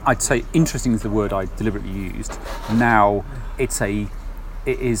 I'd say interesting is the word I deliberately used. Now it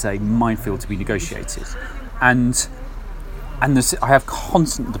is a minefield to be negotiated, and I have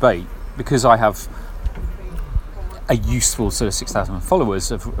constant debate, because I have a useful sort of 6,000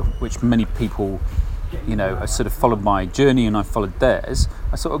 followers, of which many people, have sort of followed my journey and I've followed theirs.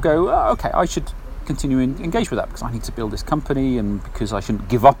 I sort of go, oh, okay, I should continue and engage with that, because I need to build this company, and because I shouldn't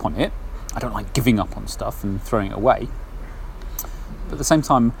give up on it. I don't like giving up on stuff and throwing it away. But at the same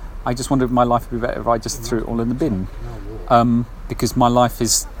time, I just wonder if my life would be better if I just threw it all in the bin. Because my life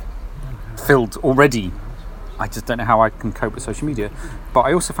is filled already. I just don't know how I can cope with social media. But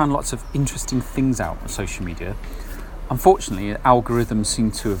I also found lots of interesting things out on social media. Unfortunately, algorithms seem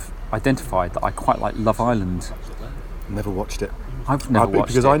to have identified that I quite like Love Island. Never watched it. I've never watched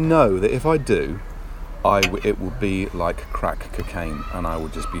it. Because I know that if I do, it will be like crack cocaine, and I will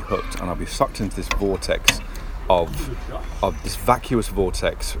just be hooked, and I'll be sucked into this vortex of this vacuous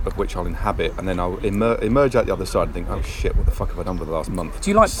vortex of which I'll inhabit, and then I'll emerge out the other side and think, oh shit, what the fuck have I done for the last month?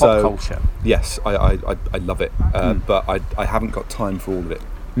 Do you like pop culture? Yes, I love it, but I haven't got time for all of it.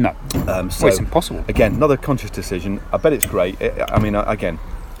 No. So it's impossible. Again, another conscious decision. I bet it's great. It's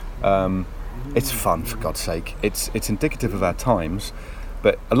fun, for God's sake. It's indicative of our times,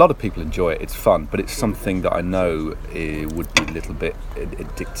 but a lot of people enjoy it. It's fun, but it's something that I know would be a little bit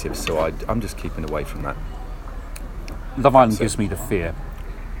addictive, so I'm just keeping away from that. Love Island gives me the fear.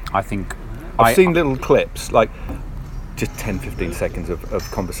 I think I've seen little clips, like just 10-15 seconds of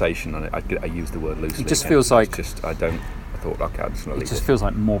conversation on it. I use the word loosely. It just feels like I thought, okay, I'm just not. It just feels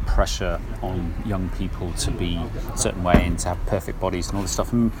like more pressure on young people to be a certain way and to have perfect bodies and all this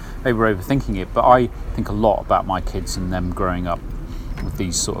stuff. And maybe we're overthinking it, but I think a lot about my kids and them growing up with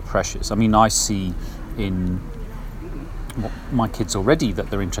these sort of pressures. I mean, I see in my kids already that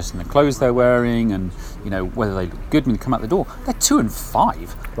they're interested in the clothes they're wearing, and whether they look good when they come out the door. They're 2 and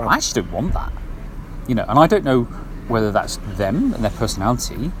 5. Right. I actually don't want that, and I don't know whether that's them and their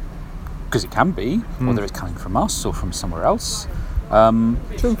personality, because it can be, whether it's coming from us or from somewhere else. 2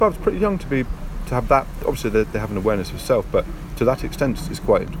 and 5 is pretty young to have that. Obviously, they have an awareness of self, but to that extent, it's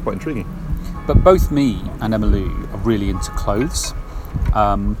quite intriguing. But both me and Emily are really into clothes,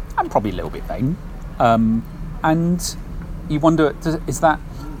 and probably a little bit vain, and you wonder, is that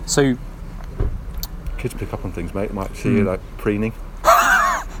so? Kids pick up on things, mate. They might see you like preening,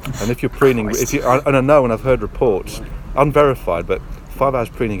 and if you're preening, and I know, and I've heard reports, unverified, but 5 hours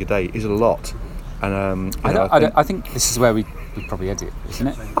preening a day is a lot. And I think this is where we probably edit, isn't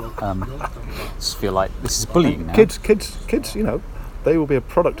it? Just feel like this is bullying now. Kids, they will be a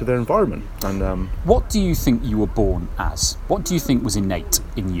product of their environment. And what do you think you were born as? What do you think was innate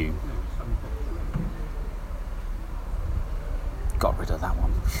in you? Got rid of that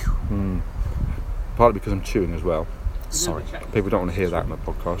one. Partly because I'm chewing as well. Sorry. People don't want to hear that on the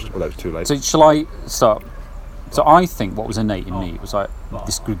podcast, although it's too late. So shall I start? So I think what was innate in me was like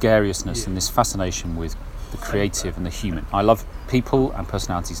this gregariousness and this fascination with the creative and the human. I love people and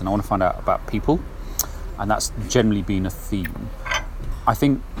personalities, and I want to find out about people, and that's generally been a theme. I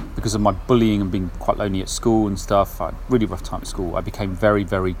think because of my bullying and being quite lonely at school and stuff, I had a really rough time at school. I became very,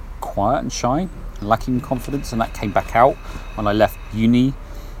 very quiet and shy, and lacking in confidence, and that came back out when I left uni.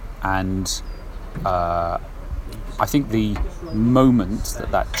 And I think the moment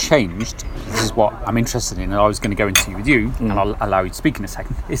that changed, this is what I'm interested in, and I was going to go into with you, and I'll allow you to speak in a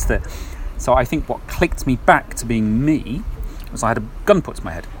second, is that, so I think what clicked me back to being me was I had a gun put to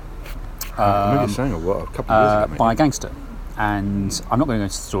my head. I remember you saying a couple of years ago, by a gangster. And I'm not going to go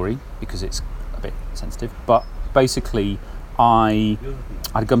into the story because it's a bit sensitive, but basically I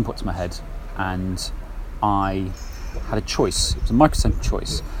had a gun put to my head and I had a choice. It was a microsecond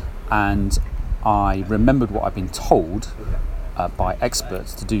choice, and I remembered what I'd been told by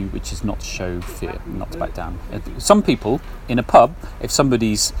experts to do, which is not to show fear, not to back down. Some people in a pub, if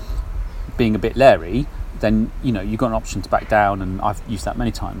somebody's being a bit leery, then you've got an option to back down, and I've used that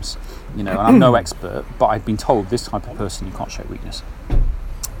many times. And I'm no expert, but I'd been told this type of person, you can't show weakness.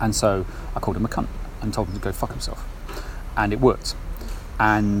 And so I called him a cunt and told him to go fuck himself, and it worked.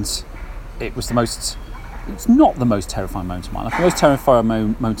 And it's not the most terrifying moment of my life. The most terrifying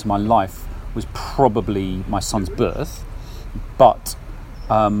moment of my life was probably my son's birth, but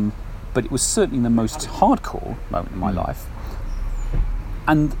it was certainly the most hardcore moment in my life.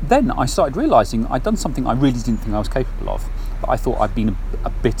 And then I started realising I'd done something I really didn't think I was capable of. But I thought I'd been a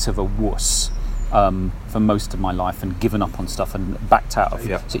bit of a wuss for most of my life, and given up on stuff and backed out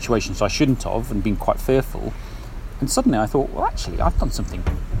of situations I shouldn't have, and been quite fearful. And suddenly I thought, well, actually, I've done something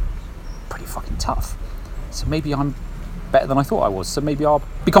pretty fucking tough. So maybe I'm better than I thought I was. So maybe I'll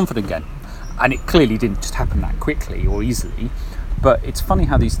be confident again. And it clearly didn't just happen that quickly or easily. But it's funny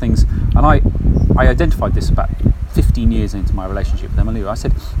how these things, and I identified this about 15 years into my relationship with Emily. I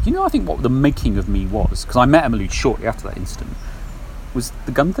said, I think what the making of me was, because I met Emily shortly after that incident, was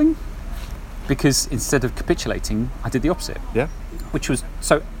the gun thing. Because instead of capitulating, I did the opposite. Yeah. Which was,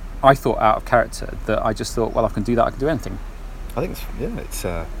 so I thought out of character that I just thought, well, I can do that, I can do anything. I think it's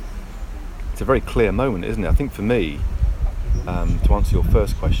a very clear moment, isn't it? I think for me, to answer your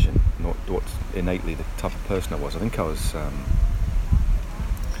first question, what's innately the type of person I was, I think I was,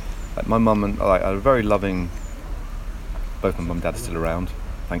 my mum and I had a very loving. Both my mum and dad are still around,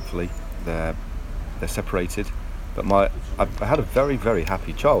 thankfully. They're separated, but I had a very, very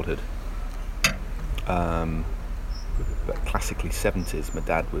happy childhood. But classically 70s. My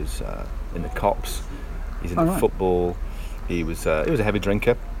dad was in the cops. He's into football. He was a heavy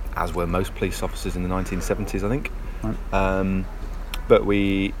drinker, as were most police officers in the 1970s, I think. Right. But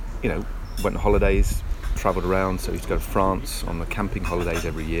we, went on holidays, travelled around. So we used to go to France on the camping holidays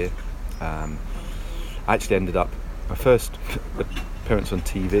every year. I actually ended up. My first appearance on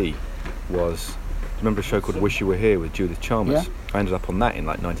TV was, do you remember a show called Wish You Were Here with Judith Chalmers? Yeah. I ended up on that in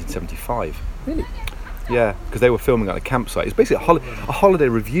 1975. Really? Yeah, because they were filming at a campsite. It's basically a holiday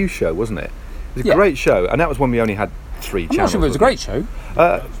review show, wasn't it? It was a great show, and that was when we only had 3 channels. I'm not sure if it was a great show.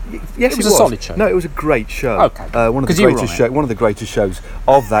 Yes, it was a solid show. No, it was a great show. Okay. One of the greatest shows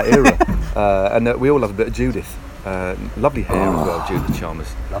of that era. And we all love a bit of Judith. Lovely hair as well, Judith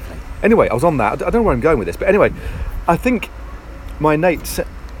Chalmers. Lovely. Anyway, I was on that. I don't know where I'm going with this, but anyway, I think my innate.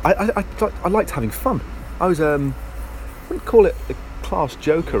 I liked having fun. I was I wouldn't call it a class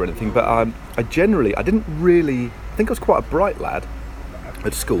joker or anything, but I didn't really. I think I was quite a bright lad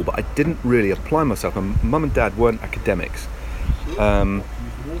at school, but I didn't really apply myself. My mum and dad weren't academics, and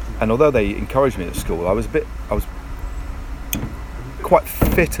although they encouraged me at school, I was quite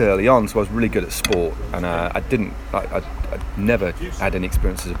fit early on, so I was really good at sport, and I never had any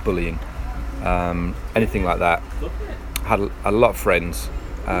experiences of bullying, anything like that. Had a lot of friends,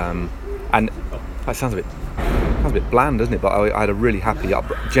 and that sounds a bit bland, doesn't it? But I had a really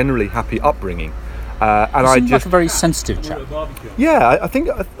generally happy upbringing. And you seem like a very sensitive chap. Yeah, I think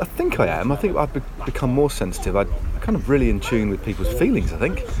I am. I think I've become more sensitive. I'm kind of really in tune with people's feelings, I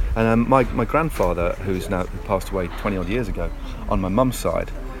think. And my grandfather, who passed away 20 odd years ago, on my mum's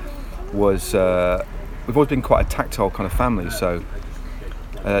side, was we've always been quite a tactile kind of family. So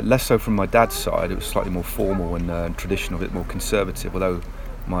less so from my dad's side. It was slightly more formal and traditional, a bit more conservative. Although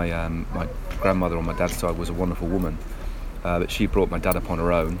my grandmother on my dad's side was a wonderful woman, but she brought my dad up on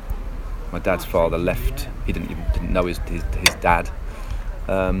her own. My dad's father left. He didn't know his dad,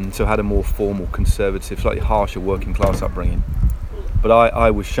 so had a more formal, conservative, slightly harsher working class upbringing. But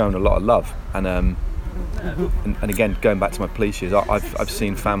I was shown a lot of love, and again, going back to my police years, I've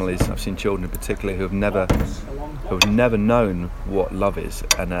seen families, I've seen children in particular who have never known what love is,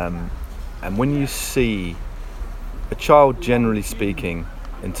 and when you see a child, generally speaking,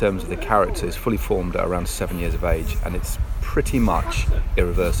 in terms of the character, is fully formed at around 7 years of age, and it's pretty much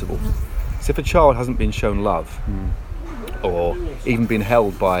irreversible. So if a child hasn't been shown love, or even been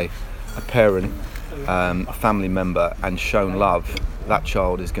held by a parent, a family member, and shown love, that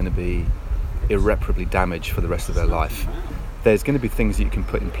child is going to be irreparably damaged for the rest of their life. There's going to be things that you can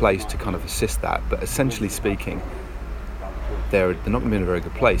put in place to kind of assist that, but essentially speaking, they're not going to be in a very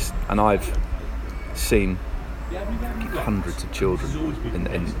good place. And I've seen hundreds of children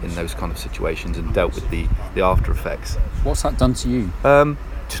in those kind of situations and dealt with the after effects. What's that done to you?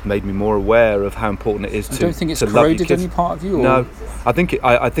 Just made me more aware of how important it is to. You don't think it's to love your corroded kids. any part of you? Or? No, I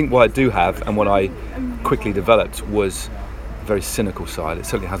think what I do have, and what I quickly developed, was a very cynical side. It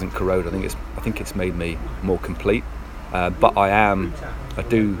certainly hasn't corroded. I think it's made me more complete. But I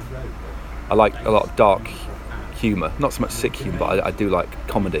like a lot of dark humour, not so much sick humour, but I do like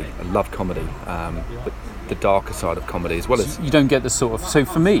comedy. I love comedy, but the darker side of comedy as well as. You don't get the sort of. So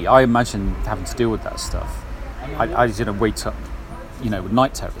for me, I imagine having to deal with that stuff. I wait up, with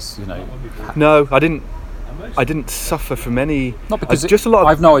night terrors. No, I didn't suffer from any. Not because just a lot. I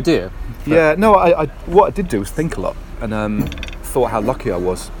have no idea. Yeah, no. I what I did do was think a lot, and thought how lucky I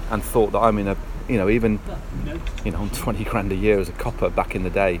was, and thought that I'm in a. Even on 20 grand a year as a copper back in the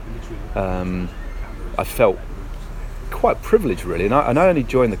day, I felt quite privileged, really. And I only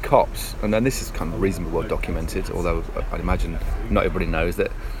joined the cops, and then this is kind of reasonably well documented, although I'd imagine not everybody knows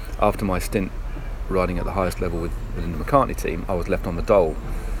that after my stint riding at the highest level within the McCartney team, I was left on the dole.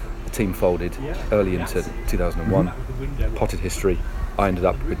 The team folded early into 2001, potted history. I ended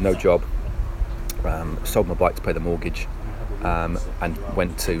up with no job, sold my bike to pay the mortgage, and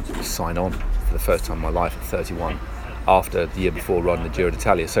went to sign on for the first time in my life at 31, after the year before riding the Giro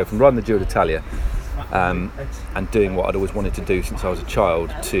d'Italia. So from riding the Giro d'Italia and doing what I'd always wanted to do since I was a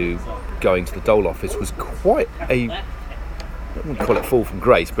child, to going to the dole office, was quite I wouldn't call it fall from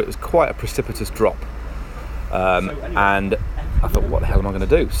grace, but it was quite a precipitous drop. And I thought, what the hell am I going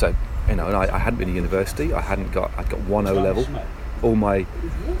to do? So, and I hadn't been to university. I'd got one O level. All my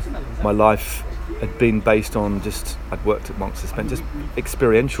life had been based on I'd worked at Monks Suspend, just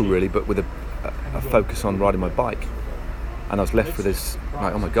experiential really, but with a focus on riding my bike. And I was left with this,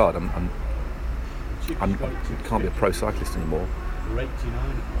 like, oh my God, I can't be a pro cyclist anymore.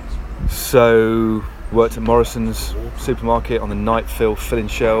 So worked at Morrison's supermarket on the night fill, filling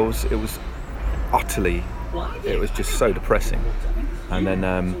shelves. It was just so depressing. And then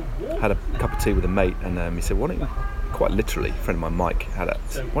had a cup of tea with a mate, and he said, why don't you, quite literally, a friend of mine, Mike, why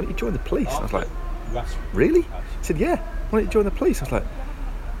don't you join the police? I was like, really? He said, yeah, why don't you join the police? I was like,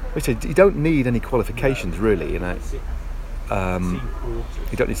 he said, you don't need any qualifications really, you don't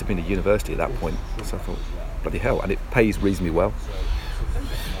need to be in a university at that point. So I thought, bloody hell, and it pays reasonably well.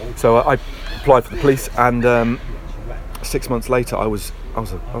 So I applied for the police, and 6 months later I was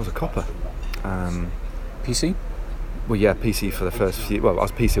a copper. PC? Well, yeah, PC for the first few. Well, I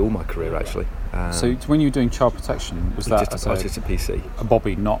was PC all my career actually. So when you were doing child protection, was that I was just a PC? A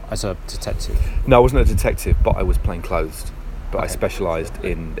bobby, not as a detective? No, I wasn't a detective, but I was plain clothes. But okay. I specialised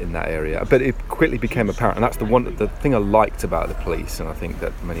in that area. But it quickly became apparent, and that's the thing I liked about the police, and I think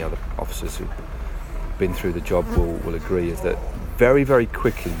that many other officers who've been through the job will agree, is that very, very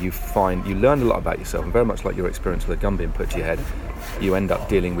quickly you learn a lot about yourself, and very much like your experience with a gun being put to your head, you end up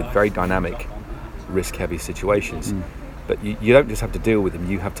dealing with very dynamic, risk-heavy situations. But you don't just have to deal with them,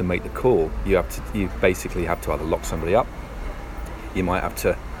 you have to make the call. You basically have to either lock somebody up, you might have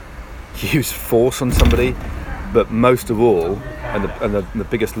to use force on somebody, but most of all, and the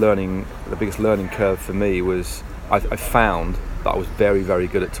biggest learning curve for me was I found that I was very, very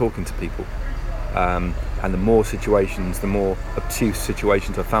good at talking to people. And the more obtuse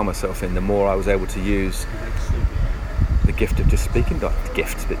situations I found myself in, the more I was able to use the gift of just speaking. But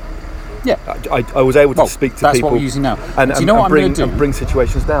yeah, I was able to speak to that's people. That's what we're using now. And do you know what I'm going to do? Bring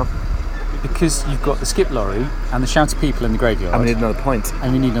situations down. Because you've got the skip lorry and the shouty people in the graveyard. And we need another pint.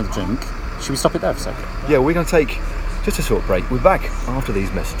 And we need another drink. Should we stop it there for a second? Yeah, we're going to take just a short break. We're back after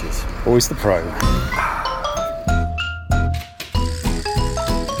these messages. Always the pro.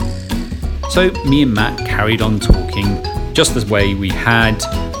 So me and Matt carried on talking just the way we had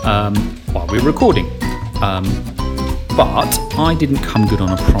while we were recording. But I didn't come good on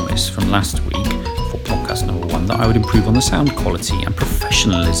a promise from last week for podcast number 1 that I would improve on the sound quality and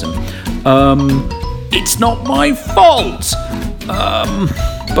professionalism. It's not my fault!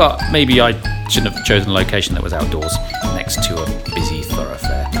 But maybe I shouldn't have chosen a location that was outdoors next to a busy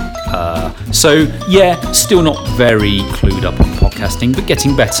thoroughfare. So yeah, still not very clued up on podcasting, but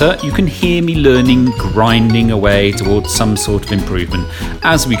getting better. You can hear me learning, grinding away towards some sort of improvement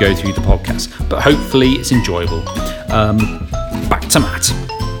as we go through the podcast, but hopefully it's enjoyable. Back to Matt.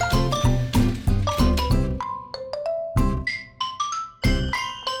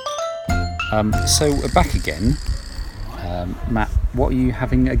 So we're back again. Matt, what are you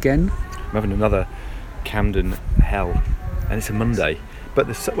having again? I'm having another Camden hell, and it's a Monday. But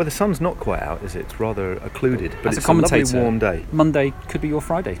the sun's not quite out, is it? It's rather occluded. But As it's a commentator, a lovely warm day. Monday could be your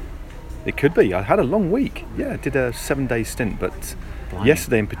Friday. It could be. I had a long week. Yeah, I did a 7-day stint, but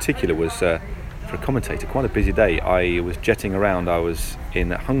yesterday in particular was, for a commentator, quite a busy day. I was jetting around. I was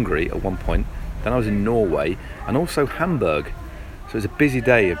in Hungary at one point, then I was in Norway, and also Hamburg. So it was a busy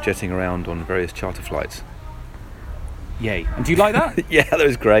day of jetting around on various charter flights. Yay. And do you like that? Yeah, that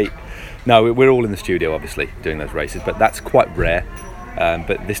was great. No, we're all in the studio, obviously, doing those races, but that's quite rare.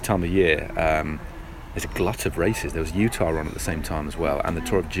 But this time of year, there's a glut of races. There was Utah on at the same time as well, and the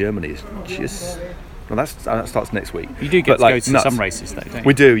Tour of Germany is just... Well, that starts next week. You do get to go to some races, though, don't you?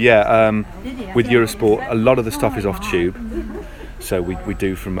 We do, yeah. With Eurosport, a lot of the stuff is off tube. So we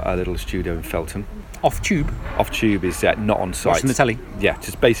do from a little studio in Feltham. Off tube? Off tube is not on site. Watching the telly? Yeah,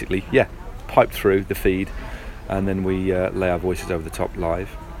 just basically, piped through the feed, and then we lay our voices over the top live.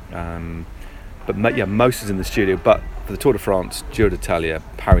 But most is in the studio, but for the Tour de France, Giro d'Italia,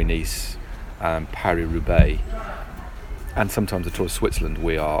 Paris-Nice, Paris-Roubaix, and sometimes the Tour of Switzerland,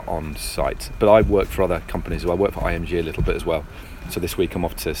 we are on site. But I work for other companies. I work for IMG a little bit as well. So this week I'm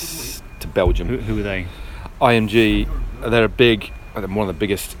off to Belgium. Who are they? IMG, they're one of the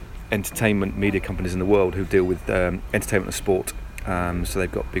biggest entertainment media companies in the world who deal with entertainment and sport. So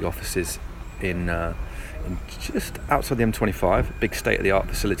they've got big offices in just outside the M25, big state-of-the-art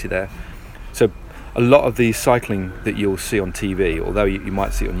facility there. So a lot of the cycling that you'll see on TV, although you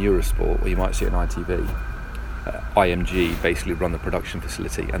might see it on Eurosport or you might see it on ITV, IMG basically run the production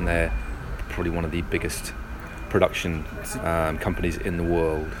facility, and they're probably one of the biggest production companies in the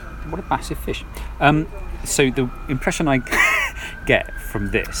world. What a massive fish. So the impression I get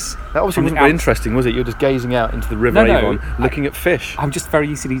from this... That obviously wasn't very interesting, was it? You're just gazing out into the River Avon, looking at fish. I'm just very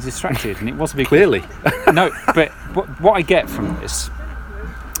easily distracted, and it was a big... Clearly. No, but what I get from this,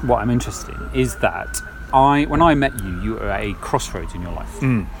 what I'm interested in, is that when I met you, you were at a crossroads in your life.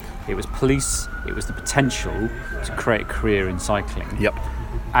 Mm. It was police, it was the potential to create a career in cycling. Yep.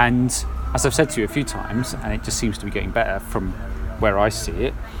 And as I've said to you a few times, and it just seems to be getting better from where I see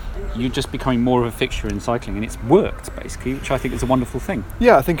it, you're just becoming more of a fixture in cycling, and it's worked, basically, which I think is a wonderful thing.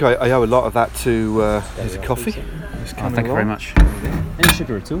 Yeah, I think I owe a lot of that to his coffee. Thank you very much. Any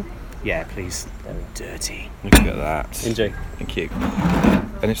sugar at all? Yeah, please. Dirty. Look at that. Enjoy. Thank you.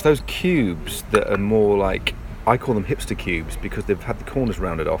 And it's those cubes that are more like, I call them hipster cubes, because they've had the corners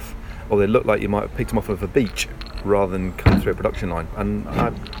rounded off, or they look like you might have picked them off of a beach rather than coming through a production line, and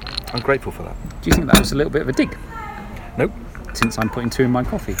I'm grateful for that. Do you think that was a little bit of a dig? Nope. Since I'm putting 2 in my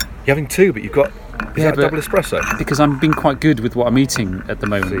coffee. You're having 2, but you've got that double espresso? Because I'm being quite good with what I'm eating at the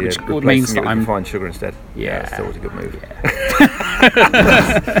moment, So which means that I'm... refined sugar instead. Yeah. That's always a good move. Yeah.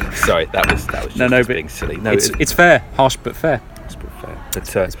 Sorry, that was just being silly. No, it's fair, harsh but fair.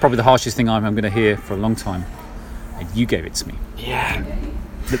 But, it's probably the harshest thing I'm going to hear for a long time, and you gave it to me. Yeah.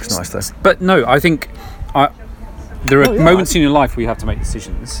 Looks nice though. But no, I think there are moments in your life where you have to make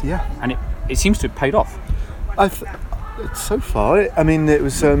decisions. Yeah. And it seems to have paid off. So far, I mean, it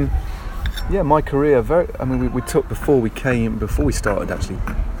was, my career. We talked before we started actually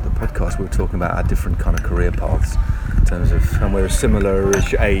the podcast. We were talking about our different kind of career paths in terms of, and we're a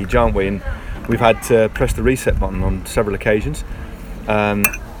similar-ish age, aren't we? And we've had to press the reset button on several occasions. Quite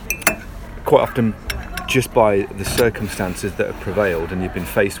often, just by the circumstances that have prevailed and you've been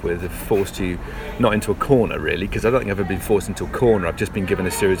faced with, have forced you not into a corner really, because I don't think I've ever been forced into a corner. I've just been given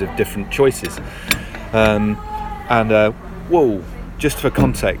a series of different choices. Just for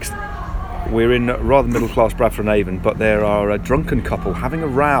context, we're in rather middle-class Bradford and Avon, but there are a drunken couple having a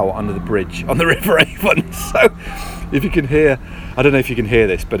row under the bridge on the River Avon. So if you can hear, I don't know if you can hear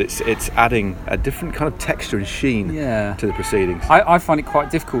this, but it's adding a different kind of texture and sheen to the proceedings. I find it quite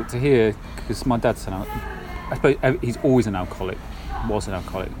difficult to hear, because my dad's I suppose he's always an alcoholic, was an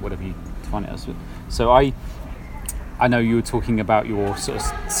alcoholic, whatever you define it as. So I know you were talking about your sort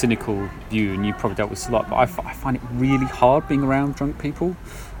of cynical view, and you probably dealt with a lot, but I find it really hard being around drunk people.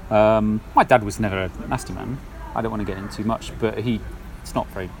 My dad was never a nasty man. I don't want to get into too much, but it's not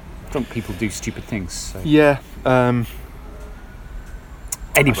very... Drunk people do stupid things. So. Yeah.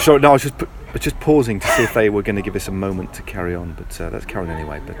 Anyway. Sorry, no, I was just... was just pausing to see if they were going to give us a moment to carry on, but let's carry on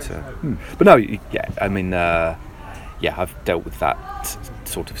anyway. But no, yeah, I mean, I've dealt with that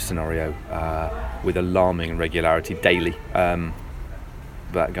sort of scenario with alarming regularity daily.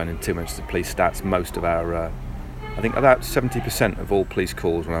 Without going into too much of the police stats, most of our, I think about 70% of all police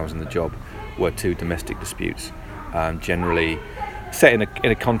calls when I was in the job were to domestic disputes, generally set in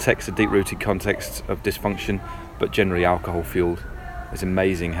a context, a deep-rooted context of dysfunction, but generally alcohol-fueled. It's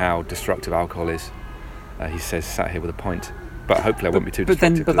amazing how destructive alcohol is. He says, sat here with a pint, but hopefully I won't be too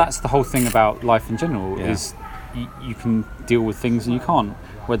destructive. But that's the whole thing about life in general, is you can deal with things and you can't,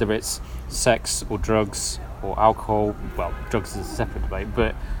 whether it's sex or drugs or alcohol. Well, drugs is a separate debate,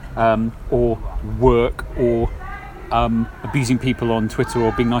 but or work or abusing people on Twitter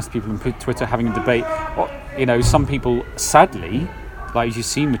or being nice to people on Twitter, having a debate. Or, some people, sadly, like as you've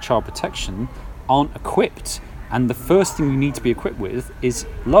seen with child protection, aren't equipped. And the first thing you need to be equipped with is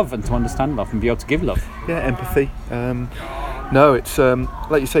love, and to understand love and be able to give love. Yeah, empathy. No, it's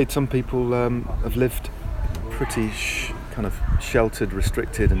like you say, some people have lived pretty kind of sheltered,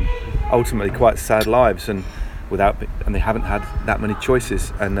 restricted, and ultimately quite sad lives, and they haven't had that many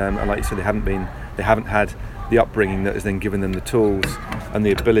choices. And like you said, they haven't had the upbringing that has then given them the tools and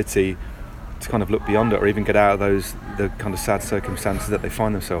the ability to kind of look beyond it, or even get out of the kind of sad circumstances that they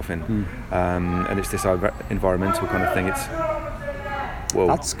find themselves in. And it's this environmental kind of thing.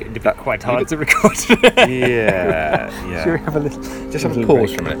 That's going to be quite hard to record. Yeah. Should we have a just have a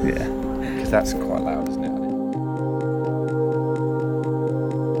pause for a minute? Yeah, because that's quite loud, isn't it?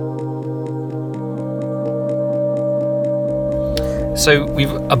 So we've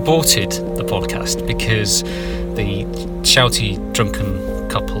aborted the podcast because the shouty, drunken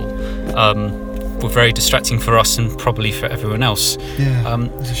couple were very distracting for us and probably for everyone else. Yeah,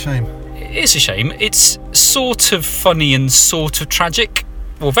 it's a shame. It's a shame. It's sort of funny and sort of tragic.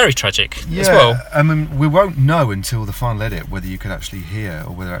 Well, very tragic as well. I mean, we won't know until the final edit whether you could actually hear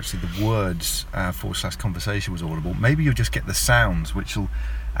or whether actually the words / conversation was audible. Maybe you'll just get the sounds, which will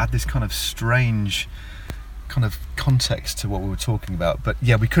add this kind of strange kind of context to what we were talking about. But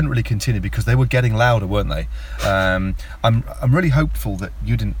yeah, we couldn't really continue because they were getting louder, weren't they? I'm really hopeful that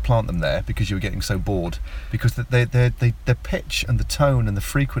you didn't plant them there because you were getting so bored, because the pitch and the tone and the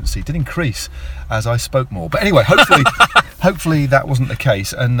frequency did increase as I spoke more. But anyway, hopefully that wasn't the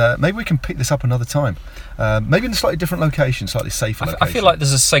case, and maybe we can pick this up another time, maybe in a slightly different location, slightly safer location. I feel like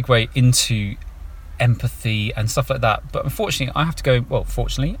there's a segue into empathy and stuff like that, but unfortunately I have to go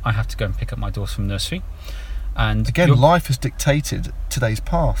and pick up my daughter from nursery. And again, life has dictated today's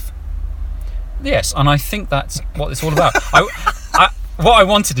path. Yes, and I think that's what it's all about. What I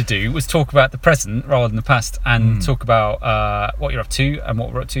wanted to do was talk about the present rather than the past, and talk about what you're up to and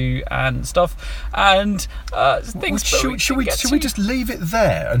what we're up to and stuff and things. Should we just leave it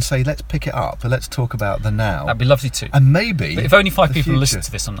there and say let's pick it up and let's talk about the now? That'd be lovely too. And maybe, but if only 5 people listen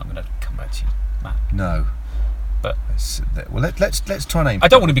to this, I'm not going to come back to you, Matt. No. But let's try and aim. I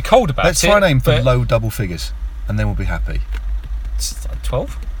don't want to be cold about it. Let's try and aim for low double figures, and then we'll be happy.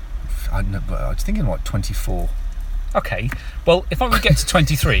 12? I was thinking like 24. Okay. Well, if I would get to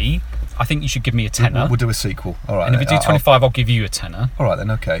 23, I think you should give me a tenner. We'll do a sequel. All right. And if we do 25, I'll give you a tenner. All right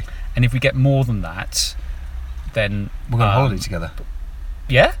then. Okay. And if we get more than that, then we'll go on holiday together.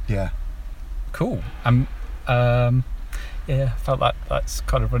 Yeah. Yeah. Cool. Yeah, I felt like that's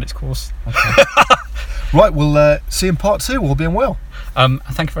kind of run its course. Okay. Right, we'll see you in part 2, all being well.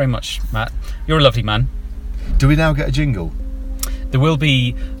 Thank you very much, Matt. You're a lovely man. Do we now get a jingle? There will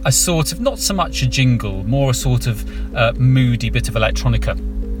be a sort of, not so much a jingle, more a sort of moody bit of electronica.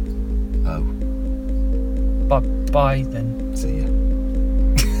 Oh. Bye then. See ya.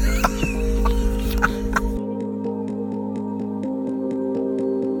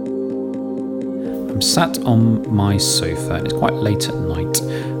 I'm sat on my sofa and it's quite late at night.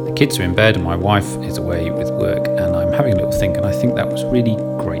 The kids are in bed and my wife is away with work, and I'm having a little think, and I think that was really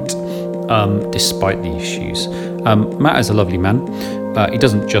great, despite the issues. Matt is a lovely man. He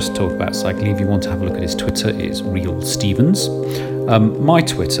doesn't just talk about cycling. If you want to have a look at his Twitter, it's Real Stevens. My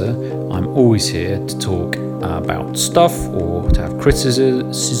Twitter, I'm always here to talk about stuff or to have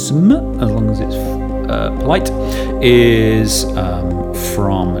criticism, as long as it's polite, is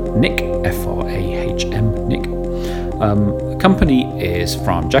from Nick, F-R-A-H-M, Nick. The company is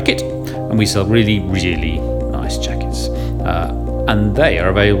Fram Jacket, and we sell really, really nice jackets. And they are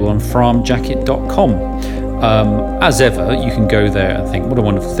available on framjacket.com. As ever, you can go there and think, what a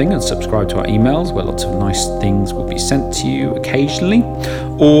wonderful thing, and subscribe to our emails where lots of nice things will be sent to you occasionally.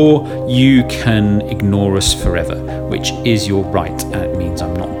 Or you can ignore us forever, which is your right, and it means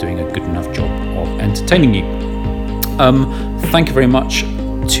I'm not doing a good enough job of entertaining you. Thank you very much.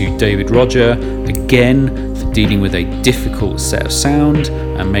 to David Roger, again, for dealing with a difficult set of sound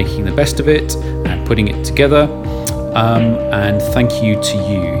and making the best of it and putting it together. And thank you to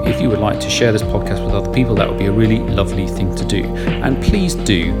you. If you would like to share this podcast with other people, that would be a really lovely thing to do. And please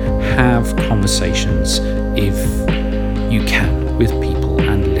do have conversations, if you can, with people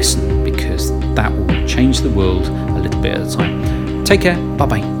and listen, because that will change the world a little bit at a time. Take care.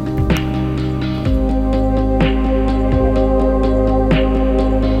 Bye-bye.